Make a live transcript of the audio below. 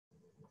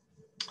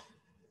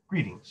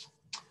Greetings.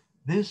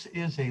 This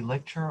is a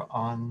lecture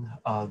on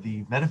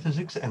the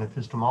Metaphysics and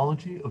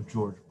Epistemology of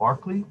George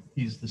Berkeley.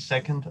 He's the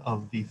second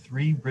of the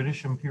three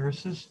British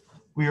empiricists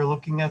we are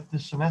looking at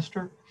this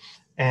semester.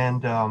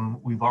 And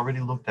we've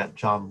already looked at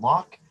John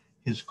Locke,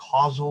 his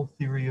causal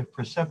theory of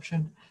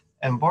perception,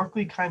 and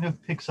Berkeley kind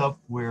of picks up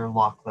where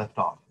Locke left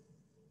off.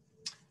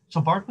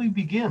 So Berkeley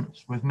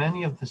begins with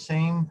many of the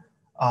same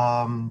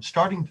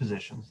starting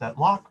positions that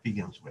Locke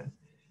begins with,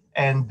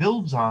 and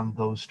builds on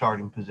those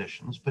starting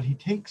positions, but he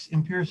takes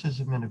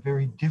empiricism in a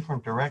very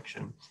different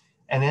direction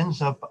and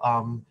ends up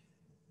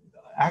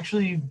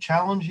actually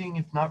challenging,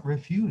 if not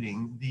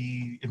refuting,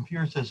 the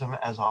empiricism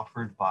as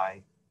offered by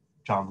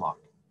John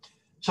Locke.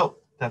 So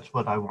that's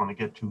what I want to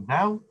get to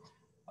now.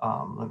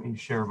 Let me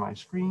share my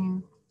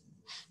screen.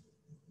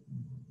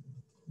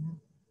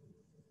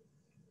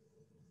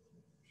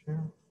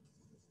 Share.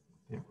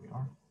 There we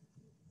are.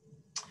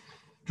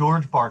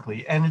 George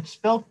Berkeley, and it's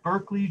spelled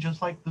Berkeley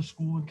just like the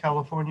school in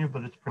California,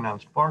 but it's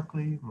pronounced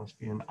Berkeley. Must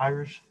be an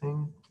Irish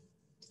thing.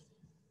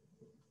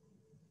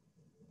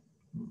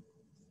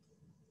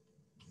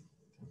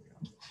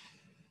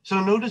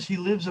 So notice he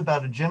lives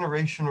about a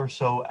generation or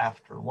so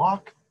after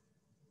Locke.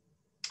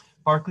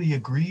 Berkeley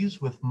agrees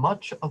with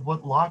much of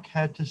what Locke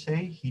had to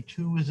say. He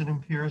too is an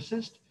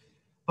empiricist,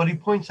 but he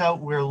points out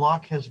where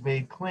Locke has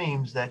made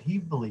claims that he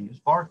believes,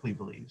 Berkeley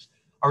believes,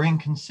 are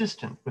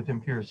inconsistent with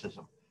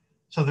empiricism.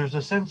 So there's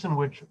a sense in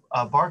which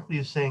Berkeley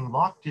is saying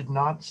Locke did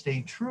not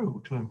stay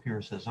true to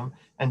empiricism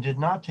and did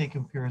not take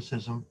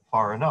empiricism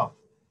far enough.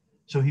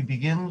 So he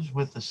begins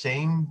with the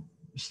same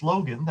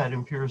slogan that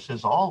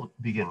empiricists all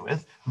begin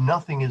with: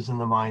 nothing is in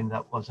the mind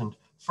that wasn't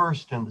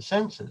first in the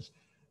senses.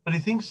 But he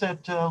thinks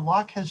that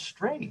Locke has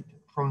strayed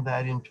from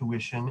that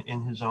intuition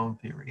in his own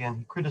theory, and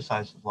he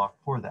criticizes Locke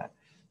for that.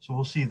 So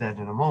we'll see that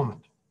in a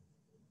moment.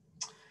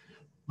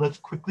 Let's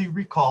quickly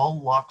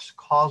recall Locke's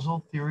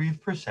causal theory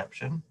of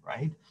perception,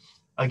 right?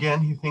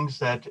 Again, he thinks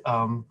that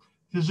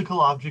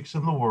physical objects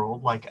in the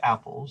world, like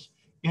apples,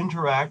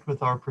 interact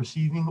with our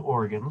perceiving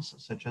organs,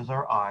 such as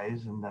our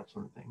eyes and that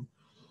sort of thing,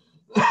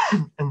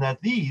 and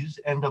that these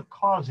end up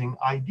causing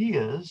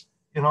ideas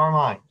in our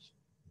minds.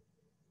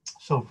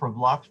 So from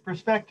Locke's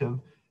perspective,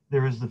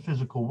 there is the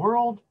physical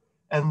world,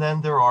 and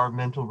then there are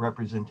mental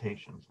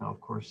representations. Now,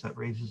 of course, that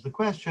raises the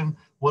question,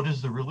 what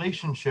is the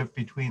relationship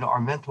between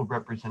our mental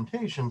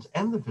representations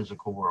and the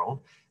physical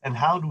world? And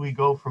how do we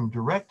go from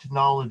direct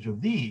knowledge of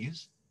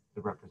these,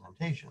 the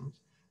representations,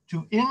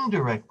 to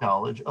indirect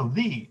knowledge of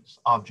these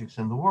objects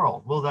in the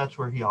world? Well, that's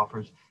where he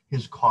offers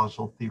his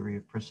causal theory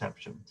of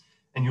perception.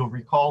 And you'll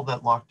recall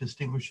that Locke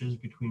distinguishes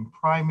between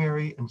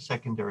primary and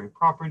secondary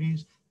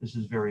properties. This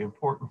is very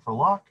important for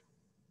Locke.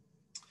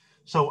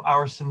 So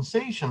our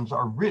sensations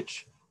are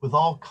rich with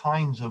all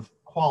kinds of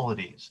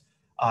qualities.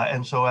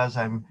 And so as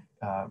I'm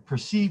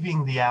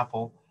perceiving the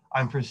apple,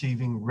 I'm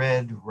perceiving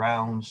red,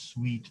 round,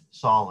 sweet,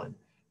 solid.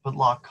 But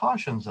Locke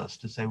cautions us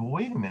to say, well,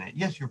 wait a minute.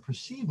 Yes, you're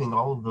perceiving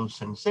all of those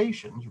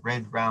sensations,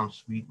 red, round,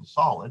 sweet, and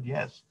solid,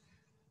 yes.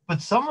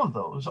 But some of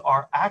those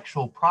are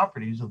actual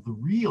properties of the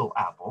real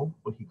apple,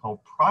 what he called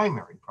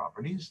primary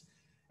properties.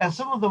 And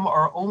some of them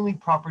are only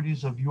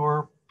properties of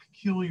your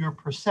peculiar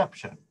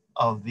perception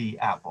of the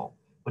apple,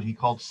 what he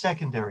called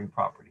secondary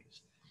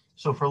properties.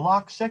 So for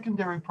Locke,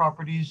 secondary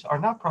properties are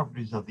not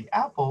properties of the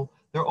apple,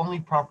 they're only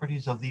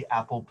properties of the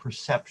apple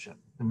perception,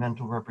 the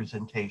mental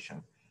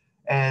representation.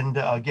 And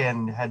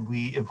again, had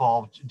we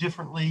evolved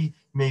differently,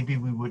 maybe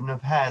we wouldn't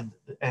have had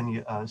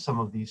any some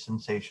of these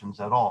sensations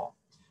at all.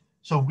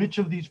 So which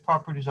of these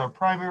properties are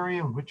primary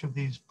and which of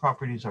these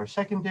properties are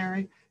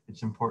secondary?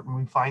 It's important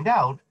we find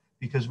out,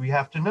 because we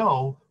have to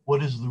know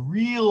what is the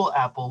real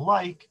apple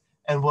like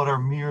and what are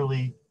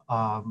merely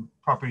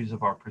properties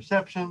of our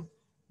perception.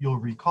 You'll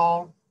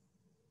recall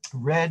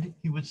red,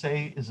 he would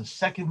say, is a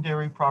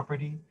secondary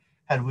property.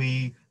 Had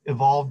we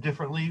evolved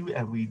differently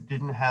and we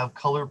didn't have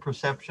color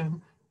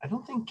perception, I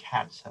don't think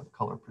cats have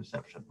color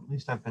perception, at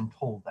least I've been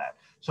told that.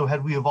 So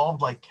had we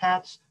evolved like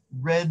cats,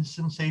 red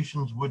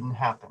sensations wouldn't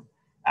happen.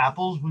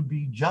 Apples would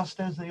be just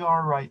as they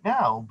are right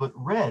now, but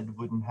red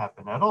wouldn't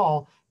happen at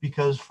all,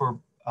 because for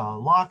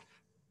Locke,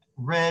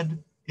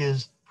 red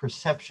is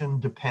perception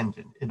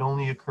dependent. It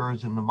only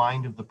occurs in the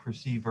mind of the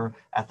perceiver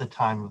at the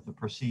time of the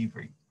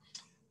perceiving.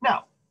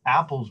 Now,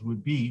 apples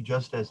would be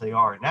just as they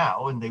are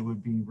now, and they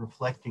would be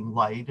reflecting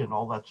light and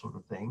all that sort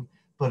of thing.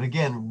 But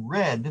again,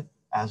 red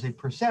as a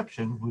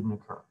perception wouldn't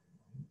occur.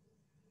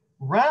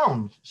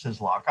 Round,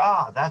 says Locke,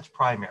 that's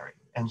primary.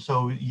 And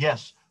so,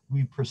 yes,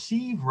 we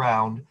perceive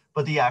round,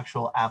 but the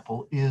actual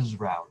apple is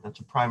round. That's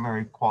a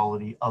primary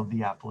quality of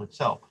the apple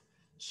itself.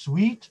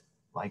 Sweet,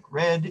 like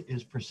red,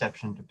 is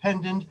perception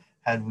dependent.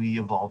 Had we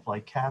evolved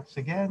like cats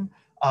again,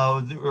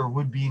 there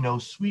would be no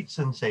sweet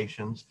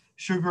sensations.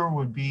 Sugar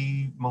would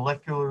be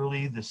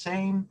molecularly the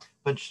same,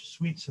 but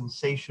sweet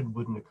sensation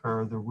wouldn't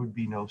occur. There would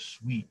be no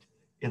sweet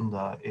in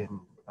the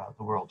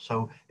world.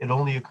 So it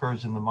only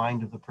occurs in the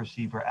mind of the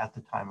perceiver at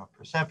the time of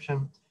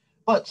perception.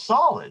 But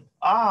solid,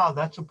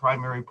 that's a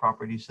primary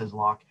property, says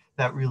Locke.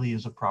 That really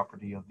is a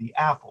property of the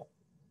apple.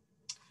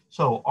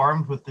 So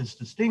armed with this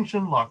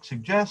distinction, Locke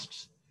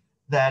suggests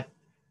that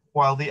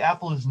while the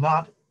apple is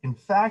not in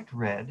fact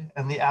red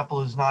and the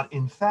apple is not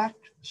in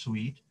fact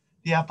sweet,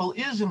 the apple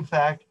is in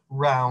fact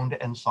round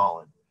and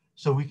solid.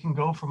 So we can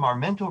go from our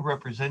mental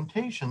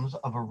representations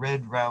of a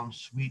red, round,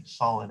 sweet,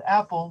 solid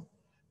apple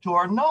to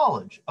our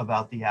knowledge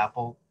about the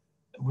apple,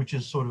 which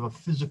is sort of a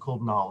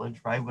physical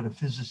knowledge, right? What a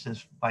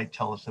physicist might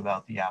tell us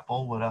about the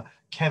apple, what a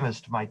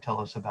chemist might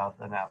tell us about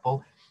an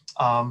apple.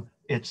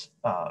 Its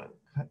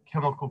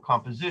chemical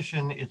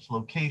composition, its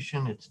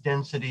location, its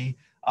density,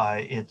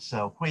 its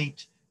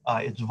weight,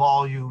 its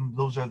volume.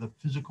 Those are the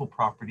physical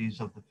properties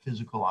of the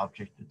physical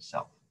object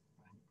itself.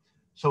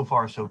 So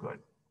far, so good.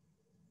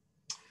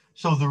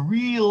 So the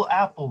real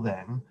apple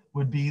then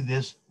would be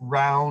this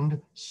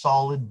round,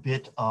 solid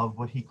bit of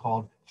what he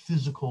called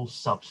physical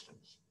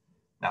substance.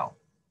 Now,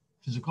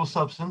 physical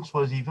substance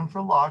was, even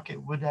for Locke,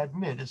 it would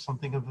admit, is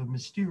something of a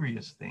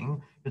mysterious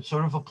thing. It's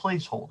sort of a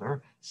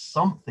placeholder.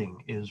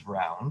 Something is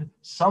round,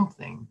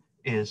 something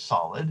is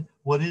solid.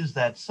 What is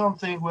that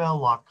something? Well,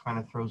 Locke kind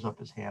of throws up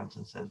his hands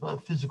and says, well,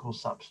 physical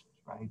substance,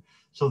 right?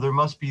 So there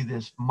must be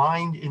this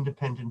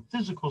mind-independent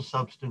physical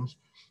substance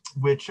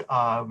which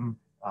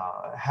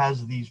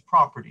has these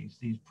properties,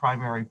 these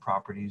primary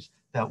properties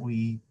that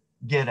we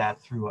get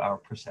at through our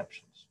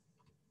perceptions.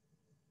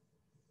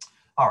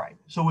 All right,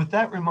 so with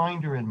that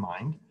reminder in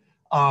mind,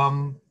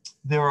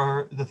 there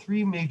are the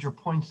three major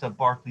points that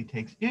Berkeley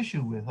takes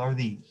issue with are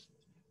these.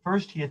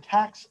 First, he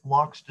attacks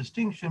Locke's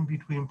distinction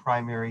between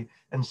primary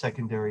and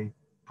secondary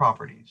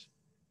properties.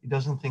 He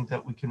doesn't think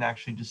that we can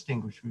actually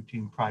distinguish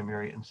between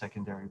primary and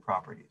secondary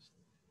properties.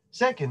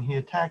 Second, he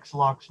attacks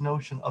Locke's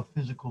notion of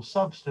physical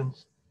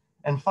substance.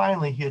 And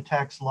finally, he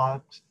attacks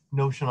Locke's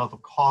notion of a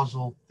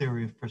causal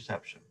theory of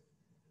perception,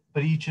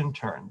 but each in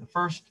turn. The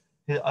first,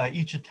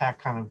 each attack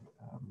kind of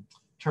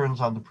turns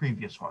on the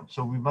previous one.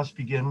 So we must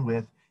begin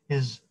with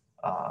his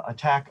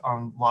attack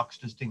on Locke's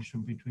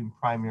distinction between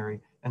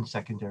primary and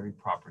secondary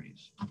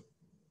properties.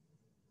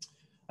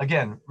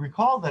 Again,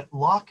 recall that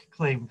Locke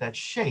claimed that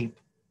shape,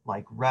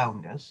 like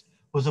roundness,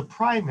 was a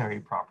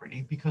primary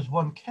property because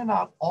one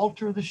cannot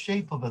alter the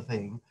shape of a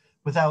thing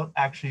without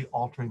actually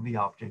altering the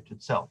object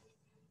itself.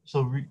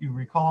 So you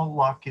recall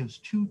Locke gives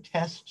two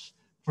tests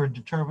for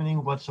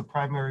determining what's a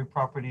primary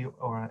property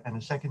and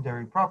a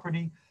secondary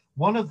property.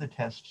 One of the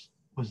tests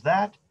was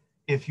that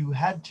if you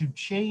had to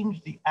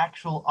change the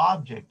actual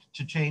object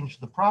to change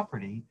the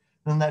property,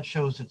 then that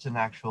shows it's an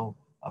actual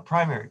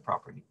primary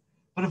property.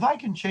 But if I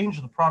can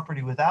change the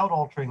property without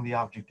altering the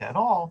object at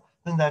all,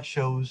 then that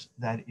shows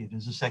that it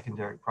is a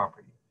secondary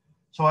property.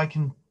 So I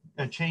can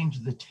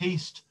change the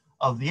taste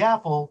of the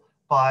apple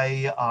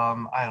by,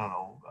 I don't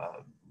know,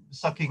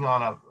 sucking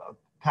on a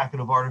packet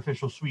of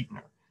artificial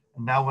sweetener.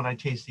 And now when I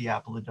taste the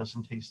apple, it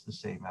doesn't taste the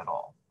same at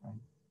all. Right?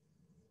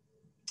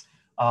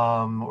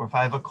 Or if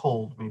I have a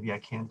cold, maybe I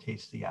can't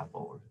taste the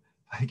apple. Or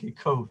if I get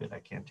COVID, I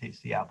can't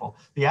taste the apple.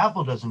 The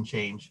apple doesn't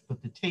change,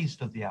 but the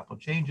taste of the apple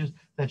changes.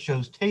 That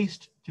shows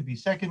taste to be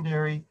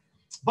secondary,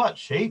 but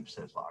shape,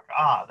 says Locke,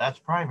 that's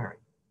primary.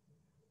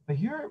 But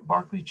here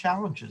Berkeley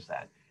challenges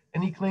that,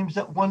 and he claims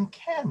that one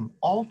can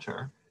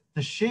alter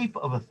the shape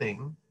of a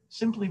thing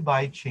simply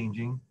by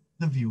changing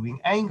the viewing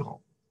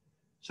angle.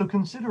 So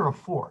consider a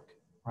fork,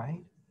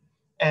 right?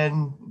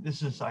 And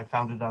this is, I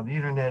found it on the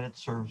internet. It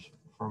serves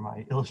for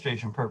my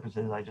illustration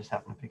purposes. I just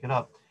happen to pick it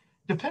up.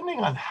 Depending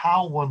on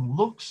how one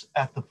looks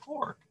at the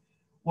fork,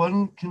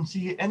 one can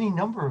see any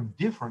number of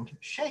different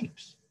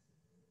shapes,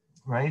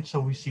 right?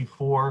 So we see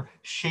 4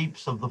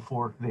 shapes of the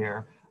fork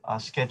there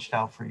sketched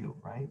out for you,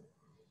 right?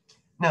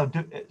 Now,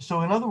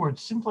 so in other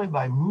words, simply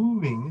by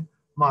moving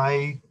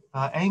my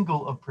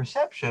angle of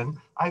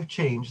perception, I've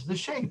changed the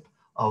shape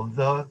of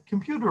the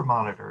computer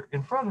monitor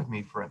in front of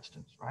me, for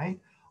instance, right?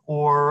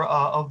 Or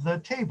of the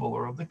table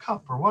or of the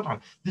cup or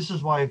whatnot. This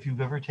is why if you've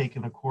ever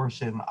taken a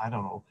course in, I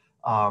don't know,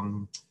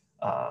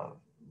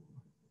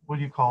 what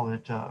do you call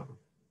it?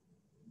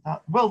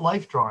 Well,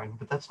 life drawing,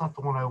 but that's not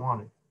the one I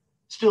wanted.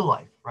 Still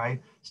life,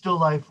 right? Still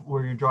life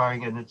where you're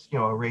drawing and it's, you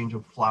know, a range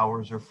of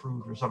flowers or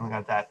fruit or something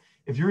like that.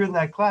 If you're in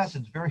that class,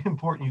 it's very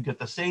important you get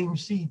the same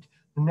seat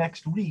the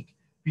next week,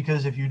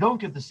 because if you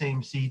don't get the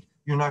same seat,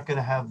 you're not going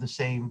to have the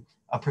same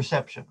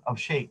perception of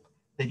shape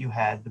that you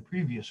had the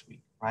previous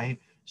week, right?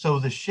 So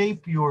the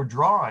shape you're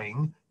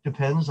drawing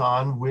depends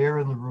on where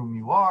in the room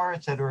you are,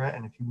 et cetera.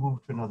 And if you move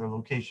to another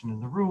location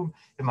in the room,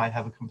 it might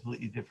have a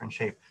completely different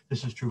shape.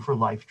 This is true for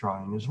life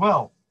drawing as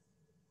well.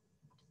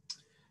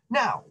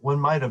 Now, one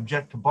might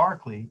object to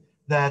Berkeley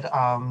that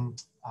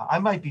I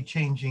might be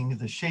changing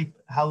the shape,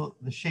 how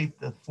the shape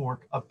the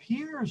fork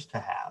appears to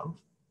have,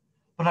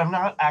 but I'm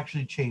not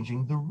actually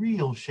changing the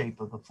real shape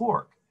of the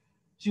fork.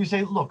 So you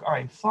say, look, all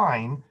right,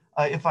 fine.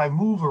 If I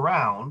move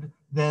around,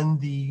 then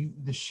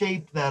the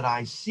shape that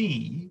I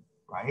see,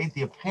 right,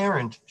 the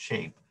apparent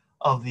shape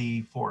of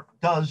the fork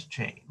does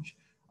change.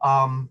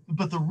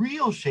 But the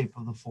real shape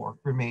of the fork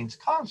remains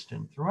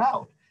constant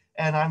throughout.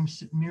 And I'm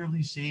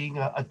merely seeing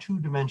a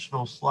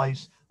two-dimensional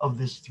slice of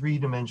this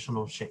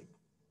three-dimensional shape.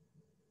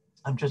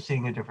 I'm just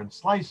seeing a different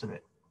slice of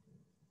it.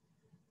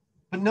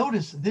 But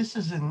notice this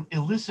is an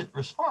illicit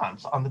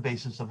response on the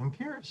basis of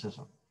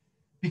empiricism,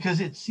 because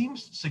it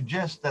seems to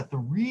suggest that the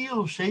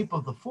real shape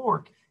of the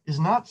fork is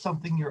not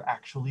something you're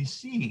actually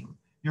seeing.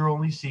 You're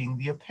only seeing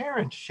the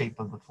apparent shape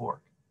of the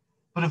fork.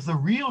 But if the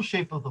real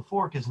shape of the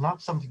fork is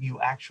not something you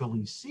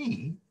actually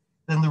see,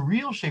 then the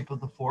real shape of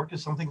the fork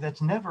is something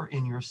that's never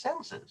in your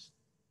senses.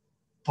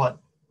 But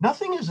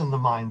nothing is in the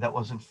mind that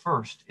wasn't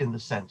first in the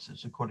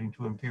senses, according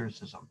to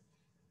empiricism.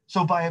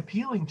 So by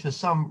appealing to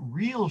some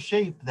real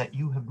shape that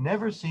you have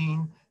never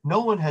seen,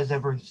 no one has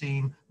ever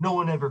seen, no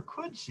one ever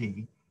could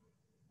see,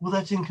 well,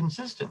 that's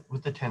inconsistent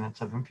with the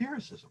tenets of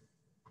empiricism.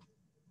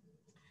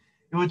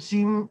 It would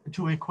seem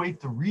to equate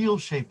the real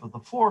shape of the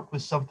fork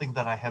with something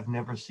that I have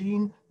never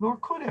seen nor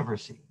could ever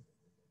see.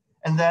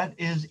 And that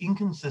is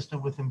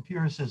inconsistent with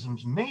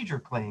empiricism's major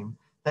claim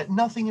that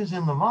nothing is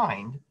in the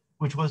mind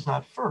which was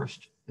not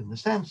first in the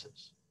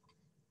senses.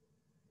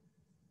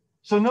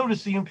 So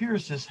notice the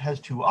empiricist has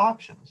two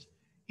options.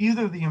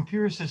 Either the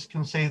empiricist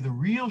can say the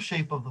real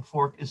shape of the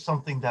fork is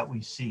something that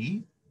we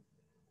see,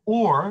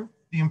 or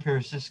the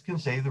empiricist can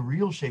say the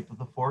real shape of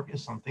the fork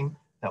is something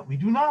that we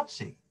do not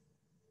see.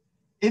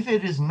 If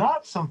it is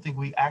not something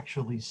we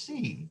actually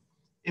see,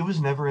 it was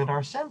never in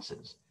our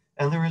senses,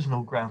 and there is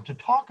no ground to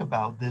talk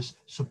about this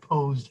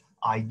supposed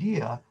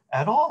idea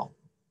at all.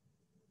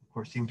 Of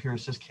course, the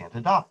empiricist can't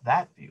adopt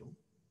that view.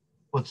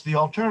 What's the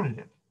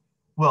alternative?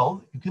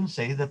 Well, you can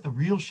say that the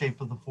real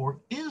shape of the fork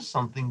is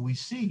something we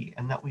see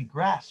and that we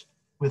grasp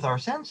with our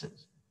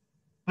senses.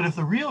 But if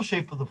the real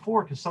shape of the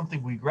fork is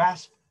something we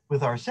grasp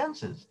with our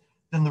senses,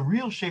 then the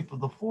real shape of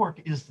the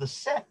fork is the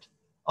set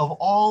of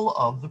all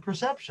of the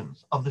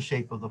perceptions of the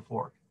shape of the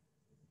fork.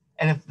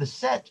 And if the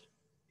set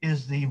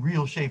is the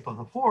real shape of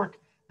the fork,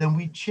 then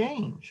we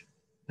change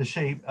the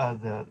shape,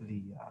 the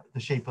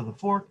shape of the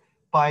fork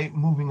by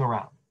moving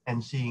around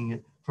and seeing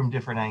it from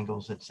different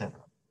angles, etc.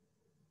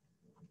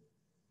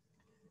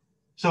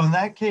 So in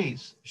that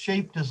case,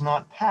 shape does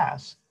not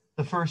pass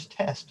the first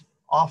test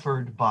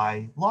offered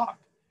by Locke,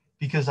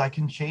 because I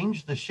can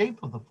change the shape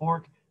of the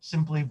fork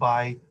simply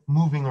by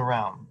moving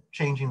around,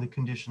 changing the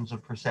conditions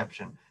of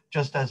perception,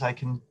 just as I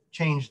can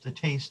change the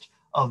taste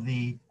of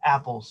the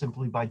apple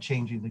simply by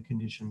changing the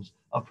conditions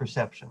of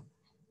perception.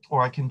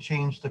 Or I can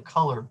change the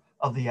color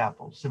of the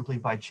apple simply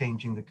by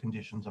changing the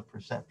conditions of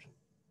perception.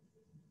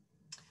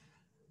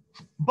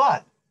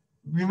 But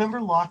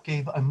remember, Locke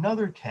gave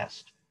another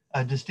test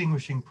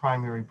distinguishing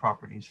primary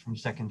properties from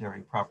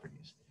secondary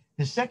properties.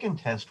 His second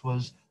test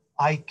was,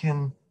 I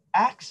can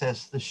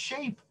access the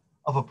shape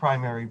of a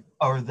primary,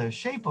 or the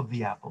shape of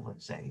the apple,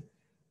 let's say,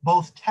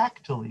 both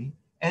tactily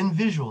and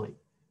visually.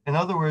 In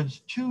other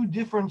words, two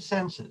different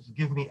senses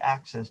give me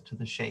access to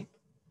the shape.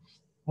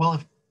 Well,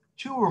 if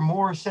two or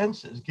more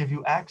senses give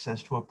you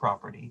access to a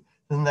property,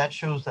 then that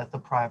shows that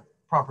the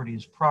property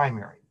is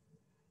primary.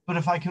 But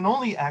if I can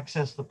only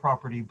access the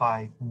property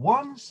by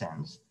one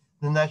sense,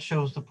 then that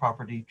shows the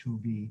property to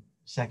be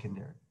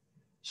secondary.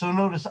 So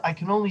notice I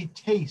can only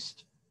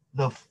taste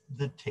the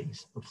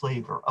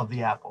flavor of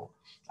the apple.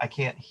 I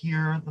can't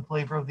hear the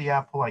flavor of the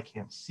apple. I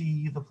can't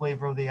see the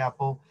flavor of the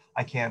apple.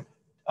 I can't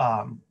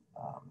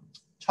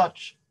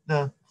touch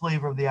the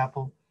flavor of the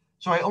apple.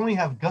 So I only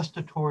have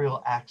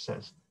gustatorial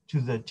access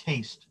to the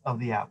taste of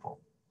the apple.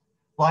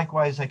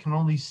 Likewise, I can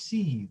only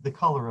see the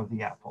color of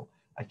the apple.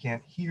 I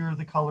can't hear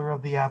the color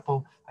of the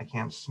apple. I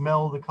can't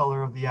smell the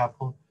color of the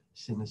apple,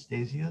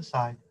 synesthesia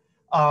aside.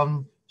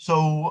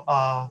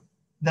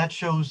 That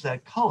shows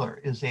that color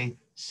is a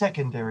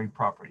secondary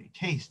property.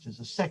 Taste is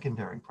a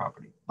secondary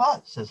property.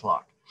 But, says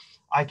Locke,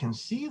 I can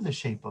see the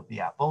shape of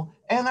the apple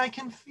and I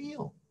can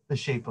feel the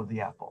shape of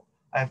the apple.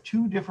 I have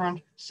two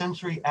different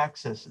sensory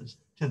accesses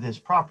to this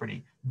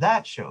property.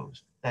 That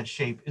shows that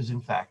shape is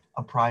in fact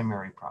a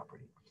primary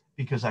property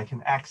because I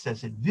can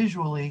access it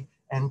visually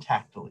and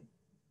tactily.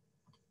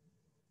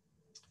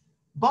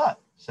 But,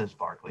 says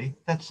Berkeley,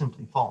 that's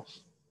simply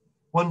false.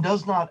 One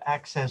does not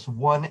access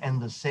one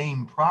and the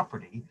same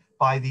property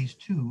by these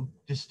two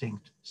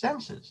distinct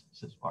senses,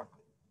 says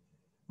Berkeley.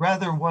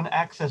 Rather, one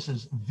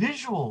accesses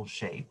visual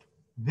shape,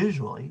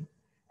 visually,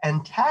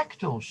 and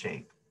tactile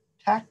shape,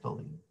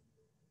 tactily,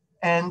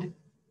 and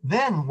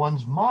then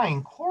one's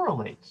mind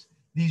correlates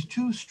these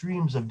two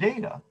streams of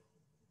data,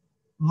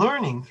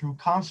 learning through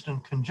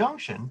constant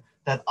conjunction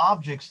that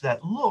objects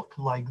that look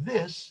like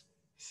this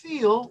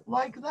feel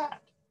like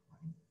that.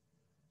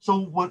 So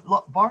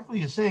what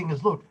Berkeley is saying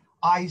is, look,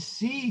 I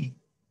see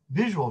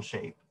visual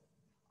shape,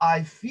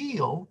 I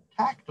feel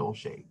tactile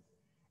shape.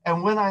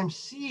 And when I'm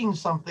seeing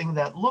something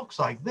that looks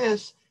like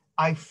this,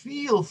 I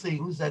feel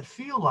things that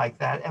feel like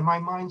that, and my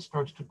mind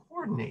starts to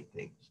coordinate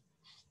things.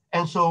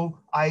 And so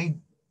I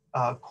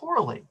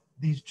correlate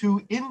these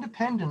two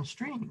independent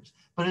streams,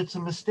 but it's a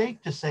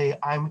mistake to say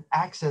I'm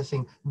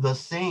accessing the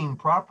same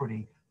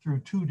property through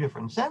two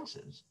different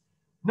senses.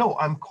 No,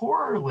 I'm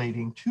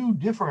correlating two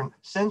different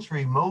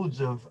sensory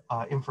modes of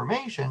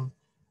information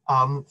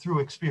through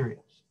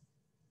experience.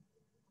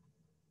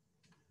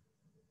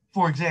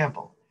 For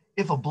example,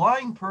 if a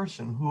blind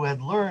person who had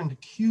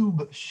learned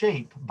cube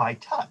shape by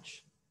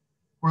touch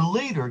were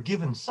later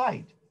given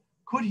sight,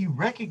 could he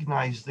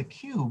recognize the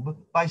cube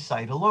by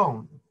sight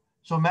alone?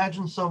 So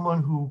imagine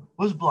someone who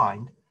was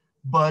blind,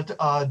 but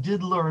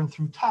did learn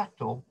through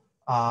tactile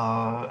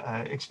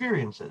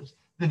experiences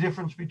the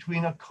difference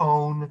between a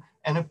cone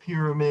and a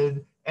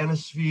pyramid and a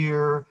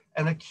sphere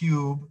and a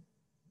cube.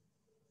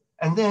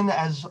 And then,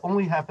 as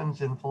only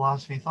happens in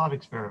philosophy thought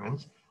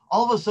experiments,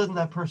 all of a sudden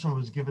that person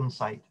was given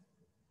sight.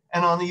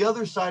 And on the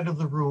other side of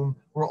the room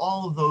were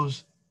all of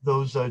those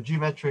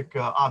geometric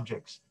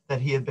objects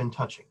that he had been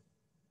touching.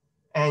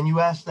 And you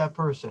ask that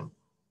person,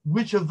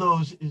 which of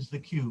those is the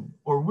cube,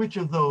 or which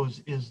of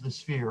those is the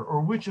sphere,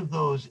 or which of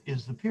those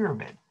is the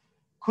pyramid?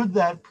 Could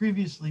that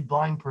previously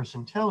blind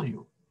person tell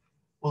you?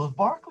 Well, if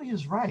Berkeley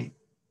is right,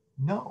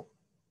 no.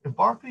 If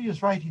Berkeley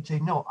is right, he'd say,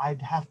 no,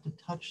 I'd have to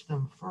touch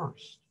them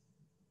first.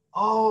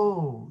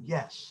 Oh,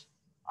 yes,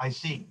 I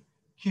see.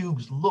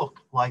 Cubes look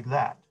like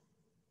that.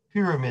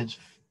 Pyramids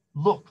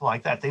look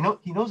like that.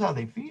 He knows how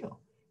they feel.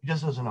 He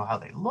just doesn't know how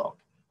they look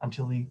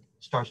until he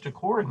starts to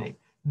coordinate.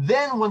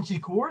 Then once he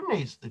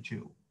coordinates the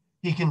two,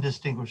 he can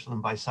distinguish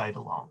them by sight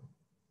alone.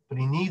 But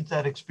he needs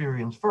that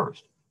experience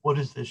first. What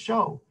does this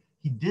show?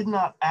 He did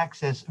not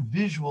access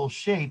visual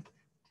shape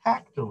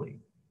tactily.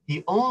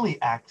 He only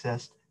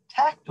accessed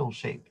tactile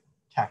shape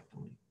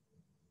tactily.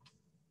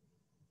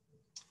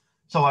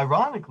 So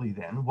ironically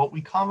then, what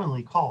we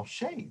commonly call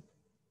shape,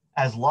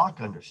 as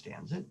Locke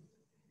understands it,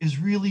 is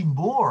really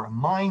more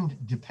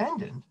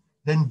mind-dependent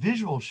than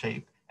visual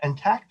shape and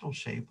tactile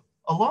shape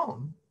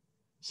alone,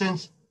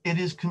 since it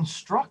is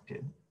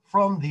constructed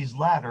from these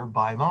latter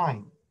by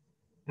mind.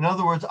 In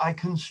other words, I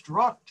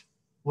construct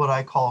what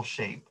I call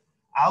shape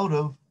out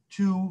of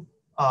two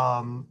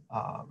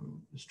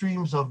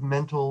streams of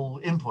mental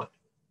input.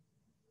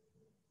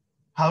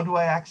 How do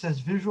I access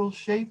visual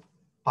shape?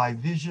 By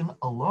vision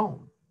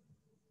alone.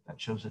 That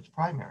shows it's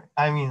primary.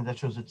 That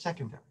shows it's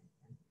secondary.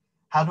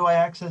 How do I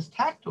access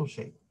tactile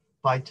shape?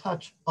 By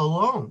touch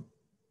alone.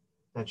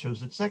 That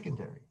shows it's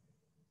secondary.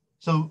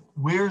 So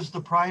where's the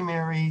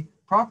primary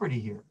property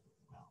here?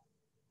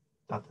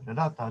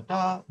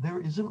 Well, there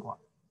isn't one,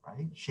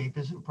 right? Shape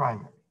isn't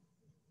primary.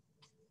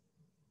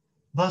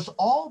 Thus,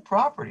 all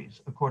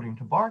properties, according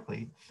to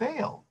Berkeley,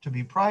 fail to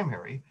be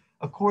primary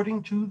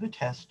according to the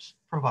tests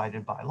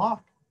provided by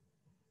Locke.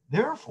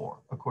 Therefore,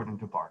 according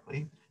to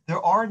Berkeley,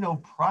 there are no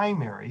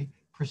primary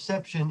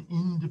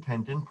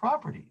perception-independent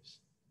properties.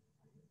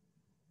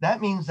 That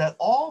means that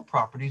all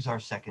properties are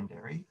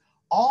secondary,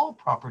 all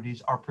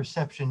properties are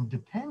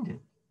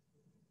perception-dependent,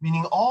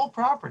 meaning all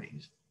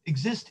properties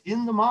exist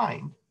in the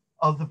mind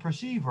of the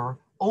perceiver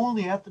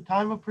only at the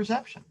time of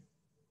perception.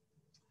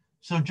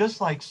 So just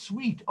like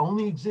sweet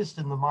only exists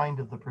in the mind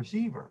of the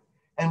perceiver,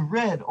 and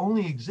red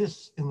only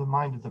exists in the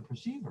mind of the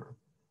perceiver,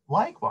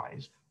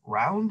 likewise,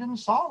 round and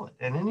solid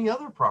and any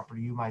other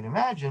property you might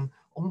imagine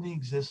only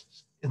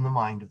exists in the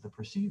mind of the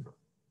perceiver.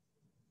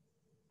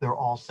 They're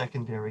all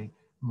secondary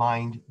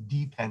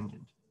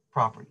mind-dependent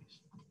properties.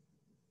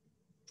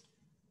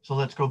 So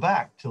let's go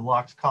back to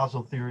Locke's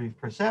causal theory of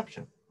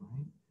perception.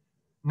 Right?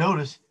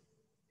 Notice,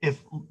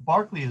 if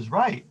Berkeley is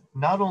right,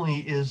 not only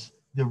is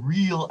the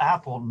real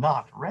apple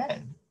not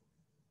red,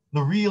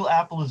 the real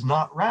apple is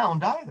not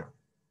round either.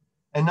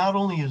 And not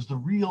only is the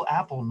real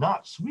apple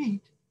not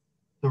sweet,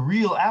 the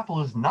real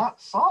apple is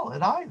not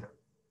solid either.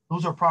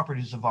 Those are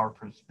properties of our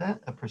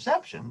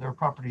perception. They're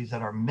properties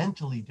that are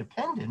mentally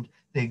dependent.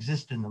 They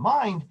exist in the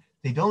mind.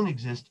 They don't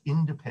exist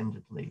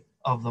independently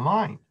of the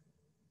mind.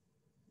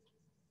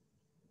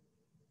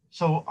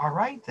 So, all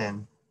right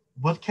then,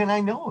 what can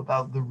I know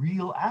about the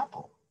real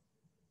apple?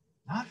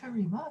 Not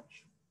very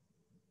much.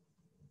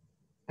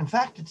 In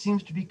fact, it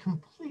seems to be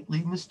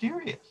completely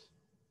mysterious.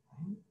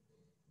 Right?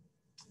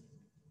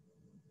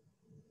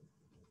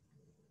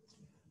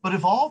 But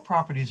if all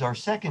properties are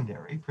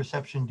secondary,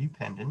 perception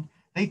dependent,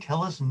 they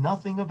tell us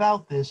nothing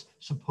about this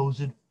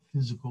supposed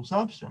physical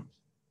substance.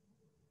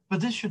 But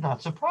this should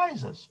not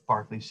surprise us,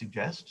 Berkeley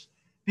suggests,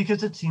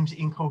 because it seems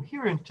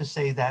incoherent to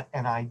say that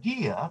an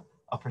idea,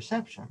 a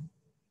perception,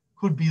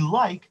 could be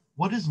like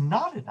what is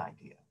not an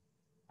idea.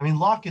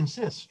 Locke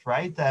insists,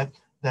 right, that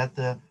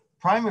the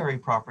primary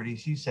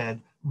properties, he said,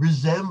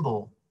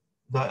 resemble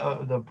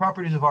the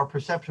properties of our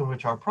perception,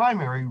 which are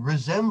primary,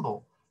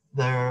 resemble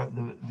the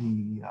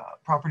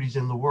properties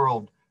in the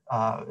world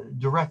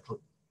directly.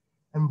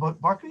 And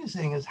what Berkeley is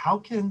saying is, how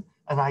can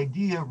an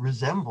idea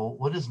resemble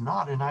what is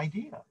not an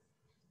idea?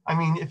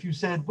 If you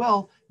said,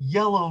 well,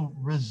 yellow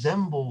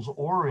resembles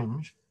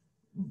orange,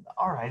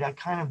 all right, that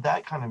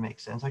kind of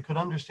makes sense. I could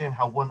understand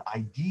how one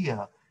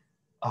idea,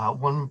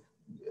 one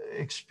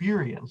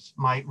experience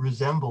might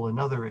resemble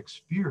another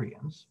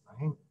experience,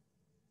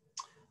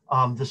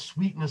 right? The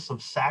sweetness of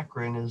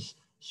saccharin is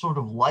sort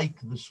of like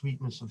the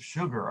sweetness of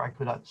sugar. I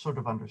could sort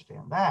of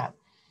understand that.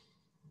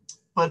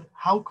 But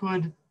how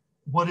could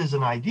what is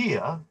an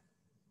idea,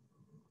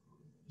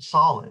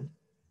 solid,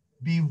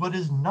 be what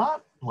is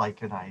not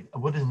like an idea,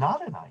 what is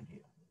not an idea?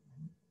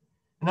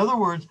 In other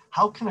words,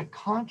 how can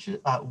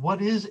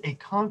what is a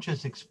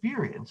conscious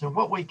experience? In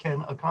what way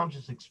can a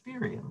conscious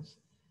experience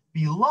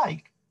be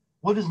like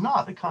what is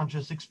not a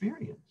conscious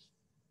experience?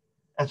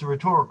 That's a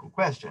rhetorical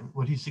question.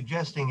 What he's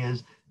suggesting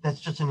is that's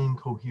just an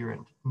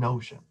incoherent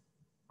notion,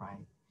 right?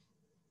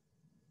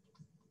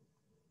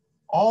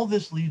 All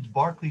this leads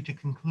Berkeley to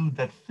conclude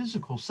that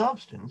physical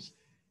substance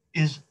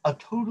is a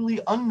totally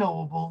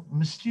unknowable,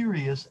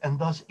 mysterious, and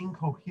thus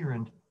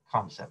incoherent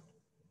concept.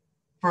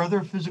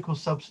 Further, physical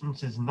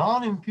substance is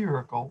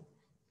non-empirical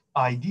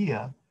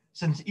idea,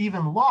 since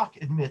even Locke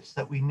admits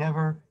that we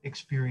never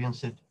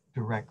experience it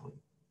directly.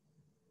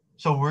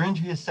 So we're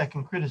into his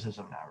second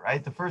criticism now,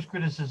 right? The first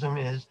criticism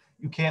is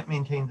you can't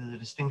maintain the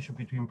distinction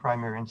between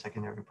primary and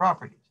secondary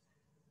properties.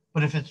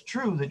 But if it's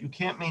true that you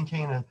can't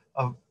maintain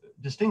a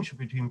distinction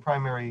between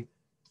primary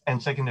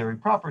and secondary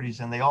properties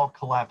and they all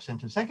collapse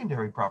into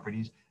secondary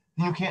properties,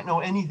 then you can't know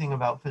anything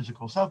about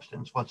physical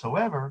substance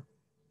whatsoever.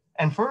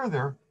 And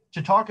further,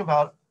 to talk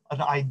about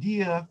an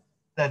idea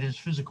that is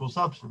physical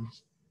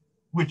substance,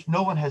 which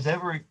no one has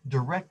ever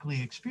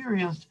directly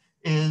experienced,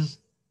 is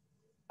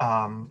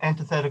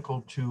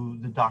antithetical to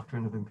the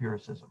doctrine of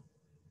empiricism.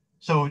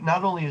 So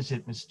not only is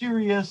it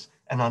mysterious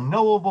and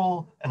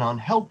unknowable and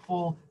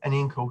unhelpful and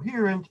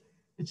incoherent,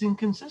 it's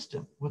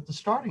inconsistent with the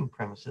starting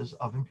premises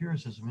of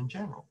empiricism in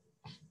general.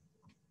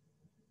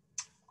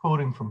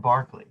 Quoting from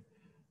Berkeley,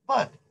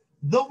 but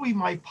though we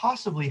might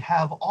possibly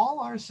have all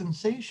our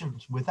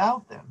sensations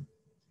without them,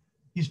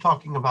 he's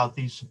talking about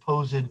these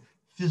supposed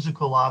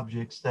physical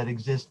objects that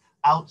exist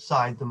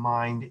outside the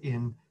mind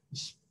in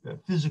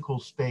physical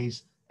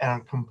space and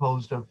are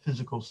composed of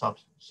physical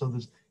substance. So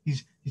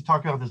he's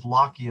talking about this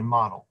Lockean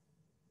model.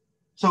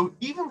 So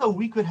even though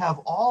we could have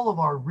all of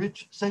our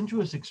rich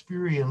sensuous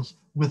experience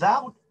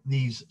without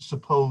these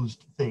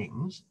supposed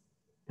things,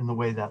 in the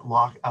way that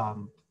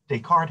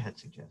Descartes had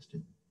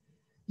suggested,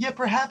 yet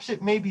perhaps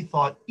it may be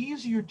thought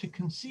easier to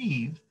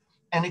conceive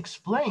and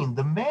explain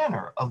the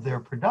manner of their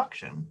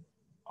production,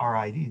 our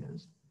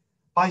ideas,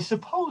 by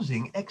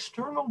supposing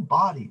external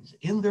bodies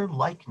in their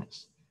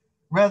likeness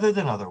rather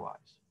than otherwise.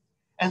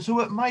 And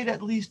so it might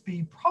at least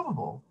be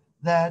probable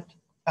that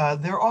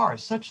there are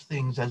such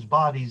things as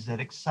bodies that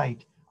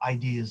excite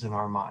ideas in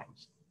our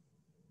minds.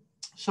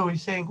 So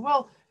he's saying,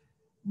 well,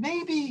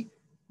 maybe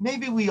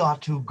we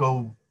ought to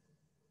go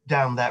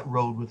down that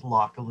road with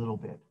Locke a little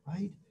bit,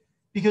 right?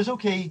 Because,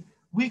 okay,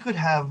 we could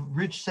have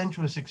rich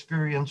sensuous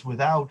experience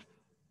without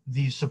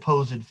these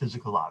supposed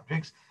physical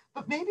objects,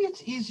 but maybe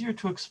it's easier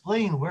to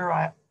explain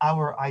where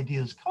our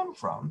ideas come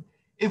from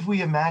if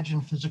we imagine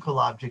physical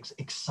objects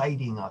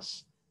exciting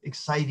us,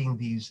 exciting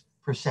these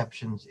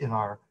perceptions in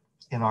our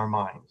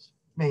minds.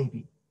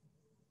 Maybe.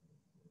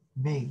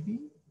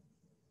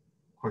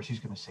 Of course, he's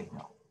going to say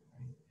no.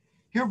 Right?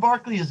 Here,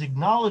 Berkeley is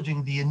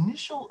acknowledging the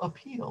initial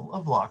appeal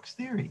of Locke's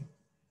theory.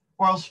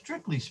 While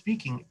strictly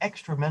speaking,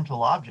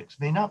 extra-mental objects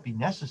may not be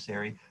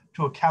necessary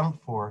to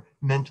account for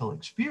mental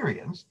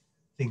experience,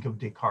 think of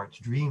Descartes'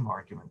 dream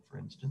argument, for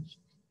instance,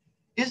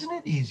 isn't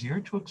it easier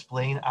to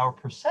explain our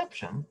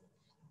perception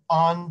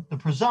on the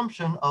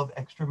presumption of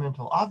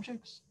extra-mental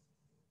objects?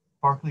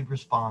 Berkeley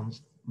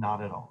responds,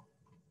 not at all.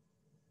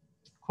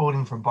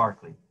 Quoting from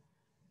Berkeley,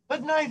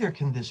 but neither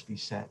can this be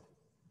said.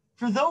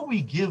 For though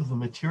we give the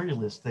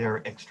materialists their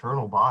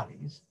external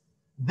bodies,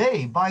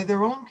 they, by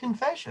their own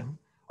confession,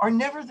 are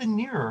never the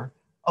nearer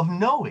of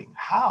knowing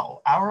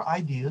how our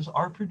ideas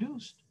are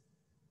produced,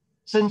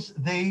 since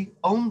they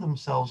own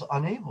themselves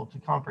unable to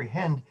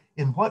comprehend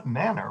in what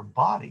manner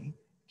body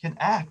can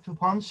act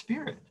upon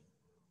spirit,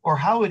 or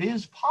how it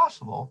is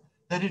possible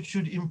that it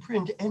should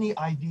imprint any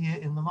idea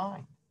in the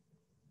mind.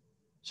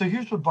 So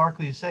here's what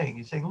Berkeley is saying.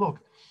 He's saying, look,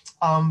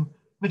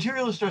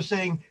 materialists are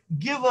saying,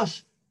 give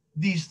us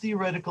these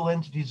theoretical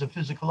entities of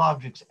physical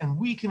objects and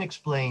we can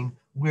explain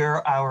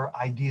where our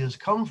ideas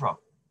come from.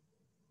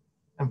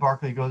 And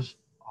Berkeley goes,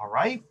 all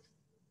right,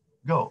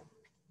 go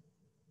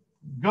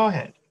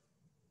ahead.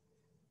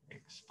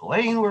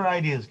 Explain where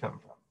ideas come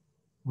from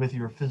with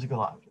your physical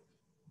objects.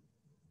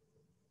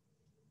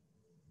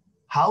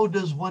 How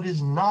does what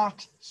is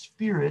not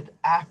spirit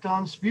act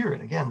on spirit?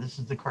 Again, this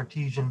is the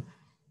Cartesian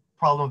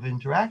problem of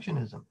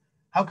interactionism.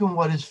 How can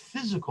what is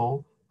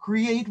physical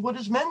create what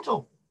is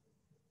mental?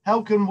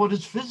 How can what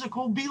is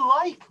physical be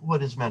like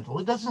what is mental?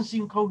 It doesn't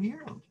seem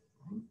coherent.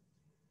 Right?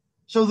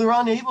 So they're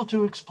unable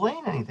to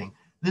explain anything.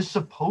 This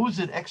supposed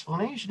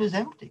explanation is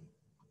empty.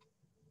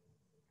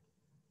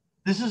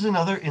 This is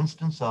another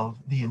instance of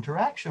the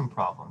interaction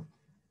problem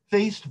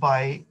faced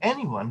by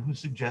anyone who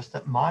suggests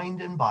that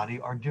mind and body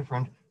are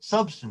different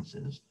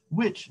substances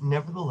which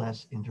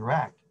nevertheless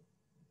interact.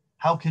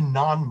 How can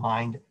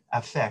non-mind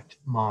affect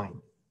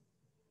mind?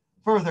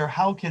 Further,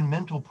 how can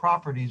mental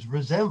properties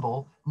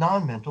resemble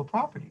non-mental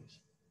properties?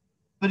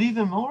 But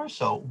even more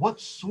so,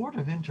 what sort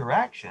of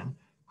interaction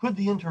could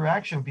the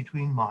interaction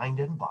between mind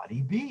and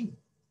body be?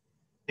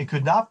 It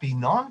could not be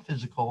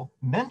non-physical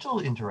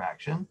mental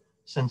interaction,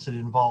 since it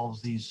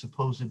involves these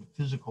supposed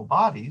physical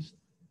bodies,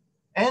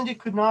 and it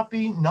could not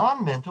be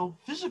non-mental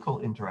physical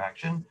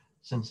interaction,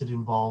 since it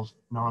involves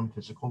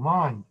non-physical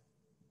mind.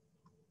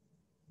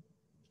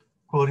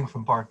 Quoting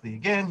from Berkeley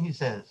again, he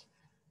says,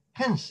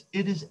 hence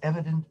it is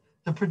evident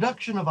the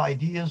production of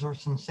ideas or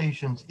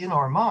sensations in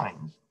our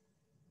minds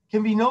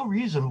can be no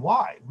reason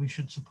why we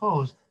should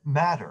suppose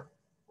matter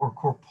or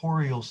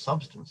corporeal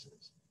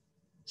substances,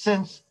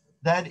 since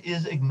that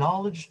is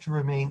acknowledged to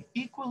remain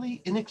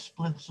equally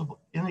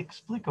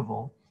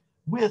inexplicable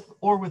with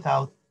or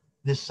without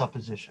this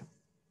supposition.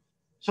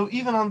 So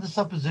even on the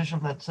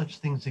supposition that such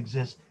things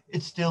exist,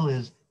 it still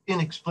is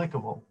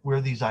inexplicable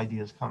where these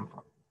ideas come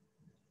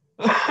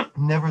from.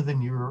 Never the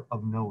nearer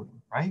of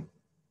knowing, right?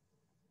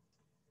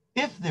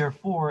 If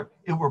therefore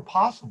it were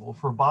possible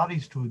for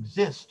bodies to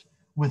exist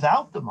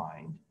without the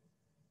mind,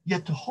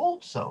 yet to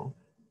hold so,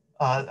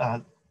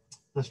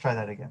 let's try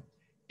that again.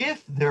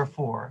 If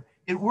therefore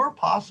it were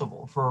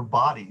possible for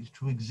bodies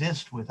to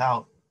exist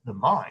without the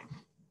mind,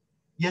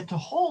 yet to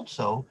hold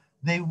so,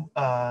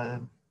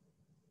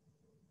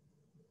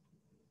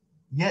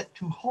 yet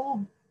to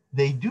hold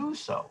they do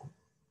so,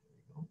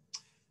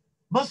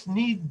 must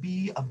need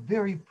be a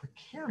very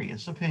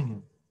precarious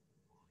opinion,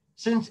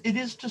 since it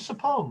is to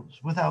suppose,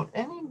 without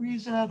any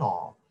reason at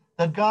all,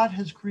 that God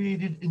has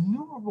created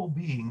innumerable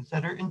beings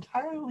that are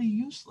entirely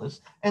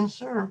useless and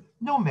serve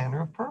no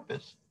manner of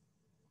purpose.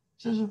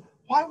 It says,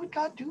 why would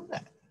God do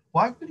that?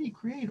 Why would he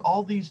create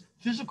all these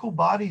physical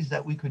bodies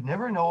that we could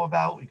never know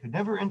about, we could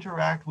never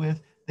interact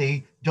with?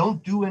 They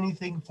don't do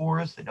anything for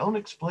us. They don't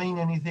explain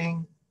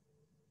anything.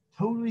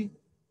 Totally.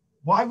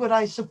 Why would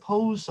I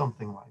suppose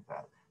something like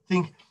that?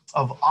 Think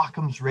of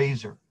Occam's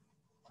razor,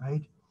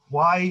 right?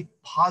 Why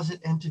posit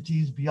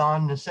entities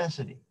beyond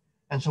necessity?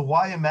 And so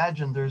why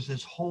imagine there's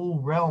this whole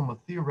realm of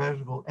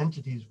theoretical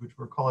entities, which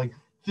we're calling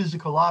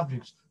physical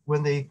objects,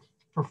 when they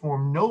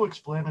perform no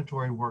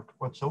explanatory work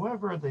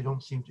whatsoever, they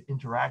don't seem to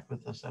interact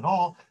with us at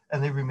all,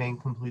 and they remain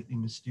completely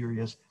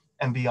mysterious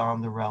and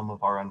beyond the realm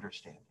of our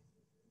understanding.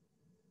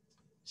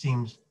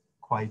 Seems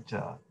quite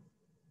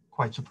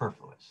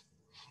superfluous.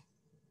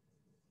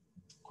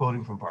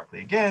 Quoting from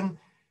Berkeley again,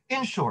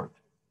 in short,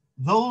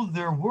 though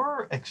there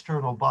were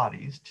external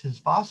bodies, 'tis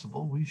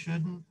possible we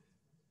shouldn't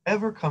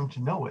ever come to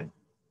know it.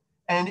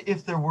 And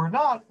if there were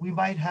not, we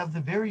might have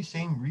the very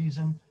same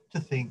reason to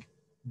think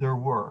there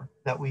were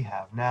that we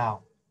have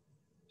now.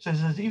 So it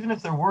says, even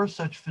if there were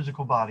such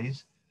physical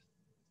bodies,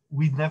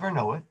 we'd never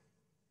know it.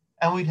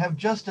 And we'd have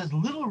just as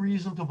little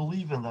reason to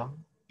believe in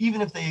them,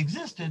 even if they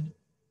existed,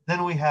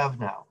 than we have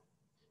now,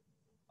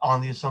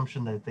 on the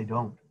assumption that they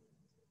don't.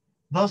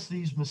 Thus,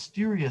 these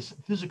mysterious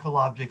physical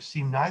objects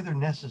seem neither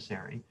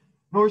necessary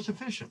nor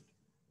sufficient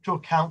to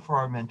account for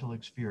our mental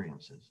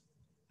experiences.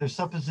 Their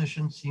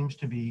supposition seems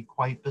to be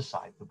quite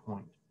beside the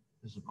point.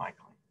 This is my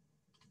claim.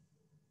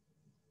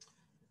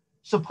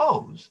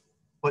 Suppose,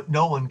 what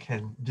no one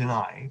can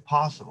deny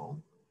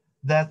possible,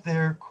 that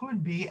there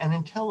could be an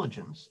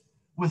intelligence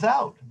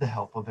without the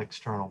help of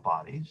external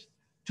bodies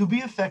to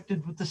be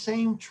affected with the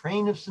same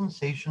train of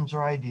sensations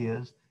or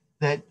ideas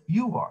that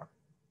you are,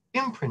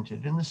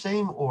 imprinted in the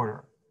same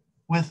order,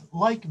 with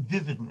like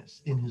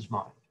vividness in his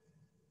mind.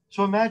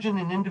 So imagine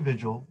an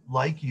individual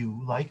like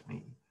you, like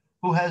me,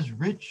 who has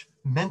rich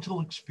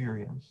mental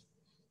experience,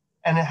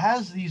 and it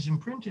has these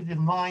imprinted in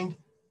mind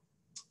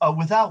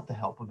without the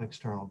help of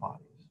external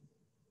bodies.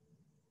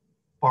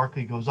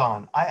 Berkeley goes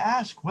on, I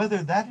ask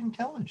whether that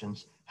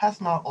intelligence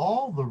hath not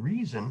all the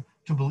reason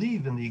to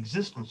believe in the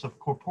existence of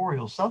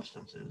corporeal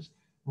substances,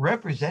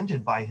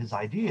 represented by his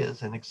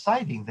ideas and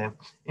exciting them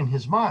in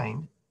his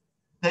mind,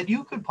 that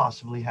you could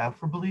possibly have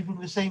for believing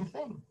the same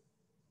thing.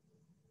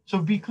 So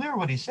be clear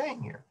what he's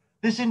saying here.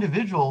 This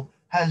individual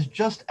has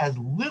just as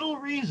little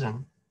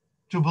reason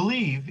to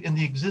believe in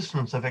the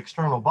existence of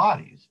external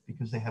bodies,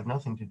 because they have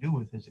nothing to do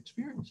with his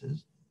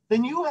experiences,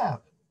 than you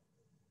have.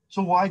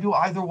 So why do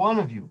either one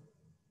of you,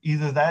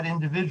 either that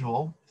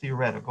individual,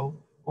 theoretical,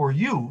 or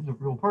you, the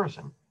real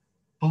person,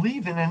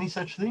 believe in any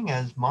such thing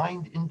as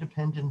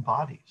mind-independent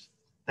bodies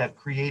that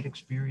create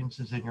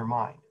experiences in your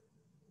mind?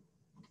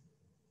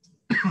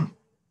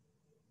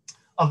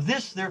 Of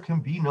this there can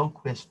be no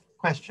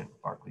question,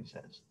 Berkeley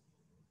says,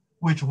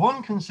 which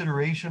one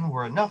consideration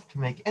were enough to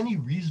make any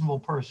reasonable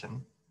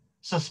person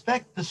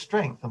suspect the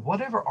strength of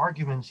whatever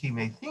arguments he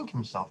may think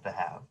himself to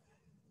have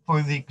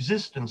for the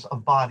existence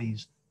of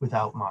bodies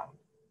without mind.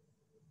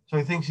 So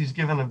he thinks he's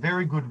given a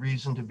very good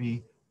reason to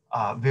be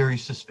very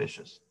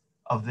suspicious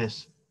of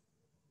this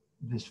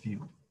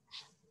view.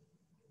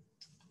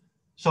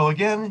 So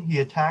again, he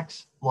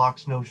attacks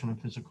Locke's notion of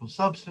physical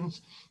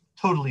substance,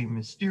 totally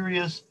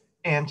mysterious,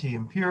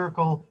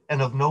 anti-empirical,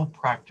 and of no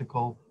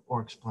practical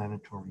or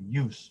explanatory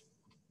use.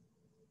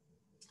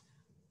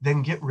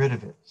 Then get rid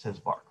of it, says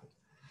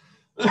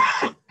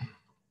Berkeley.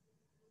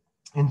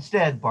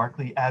 Instead,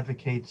 Berkeley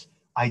advocates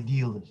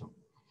idealism.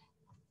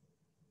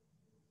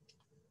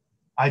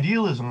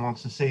 Idealism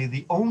wants to say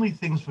the only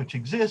things which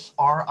exist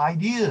are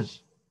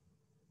ideas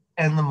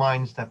and the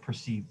minds that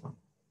perceive them.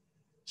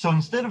 So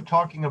instead of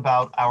talking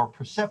about our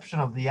perception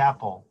of the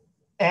apple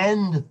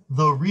and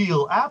the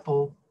real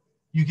apple,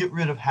 you get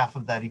rid of half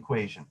of that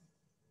equation.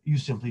 You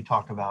simply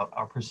talk about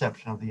our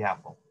perception of the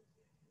apple.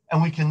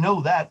 And we can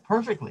know that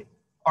perfectly.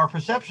 Our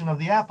perception of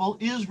the apple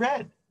is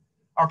red.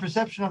 Our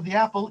perception of the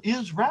apple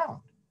is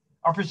round.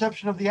 Our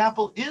perception of the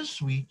apple is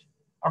sweet.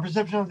 Our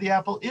perception of the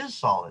apple is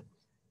solid.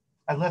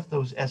 I left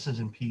those S's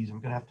and P's. I'm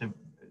going to have to,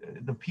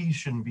 the P's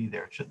shouldn't be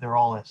there. They're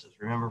all S's.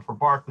 Remember, for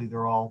Berkeley,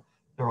 they're all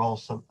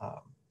some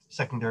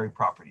secondary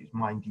properties,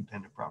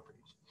 mind-dependent properties.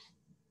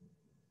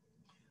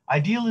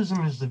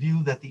 Idealism is the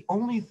view that the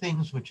only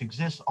things which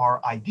exist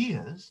are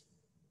ideas,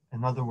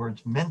 in other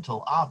words,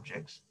 mental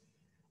objects,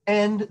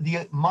 and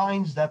the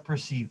minds that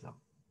perceive them.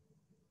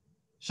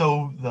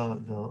 So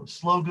the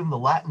slogan, the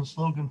Latin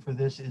slogan for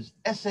this is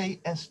esse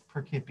est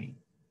percipi.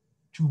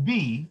 To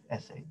be,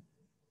 esse,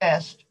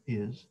 est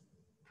is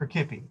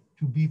percipi,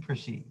 to be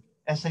perceived.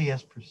 Esse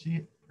est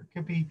percipi,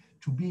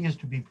 to be is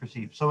to be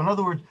perceived. So in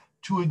other words,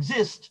 to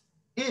exist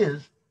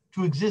is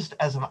to exist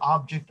as an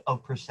object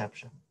of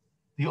perception.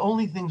 The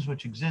only things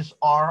which exist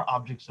are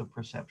objects of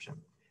perception.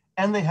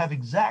 And they have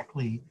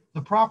exactly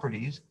the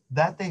properties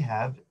that they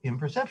have in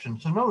perception.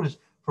 So notice,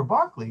 for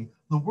Berkeley,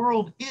 the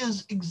world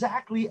is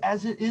exactly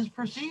as it is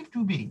perceived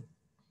to be.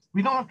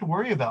 We don't have to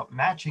worry about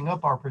matching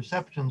up our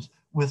perceptions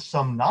with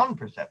some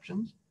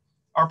non-perceptions.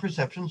 Our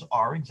perceptions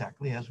are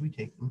exactly as we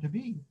take them to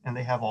be, and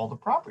they have all the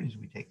properties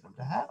we take them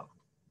to have.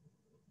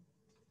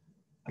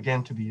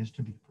 Again, to be is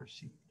to be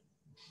perceived.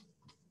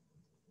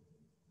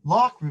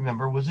 Locke,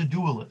 remember, was a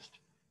dualist.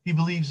 He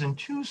believes in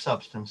two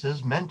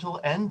substances, mental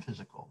and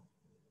physical.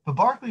 But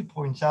Berkeley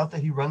points out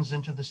that he runs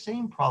into the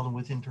same problem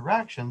with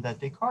interaction that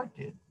Descartes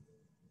did.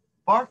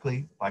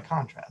 Berkeley, by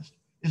contrast,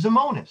 is a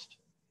monist.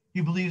 He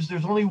believes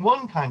there's only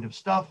one kind of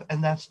stuff,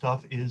 and that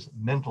stuff is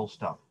mental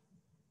stuff.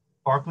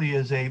 Berkeley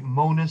is a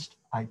monist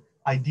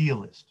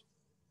idealist.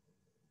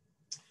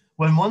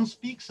 When one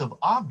speaks of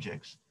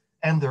objects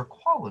and their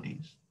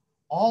qualities,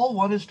 all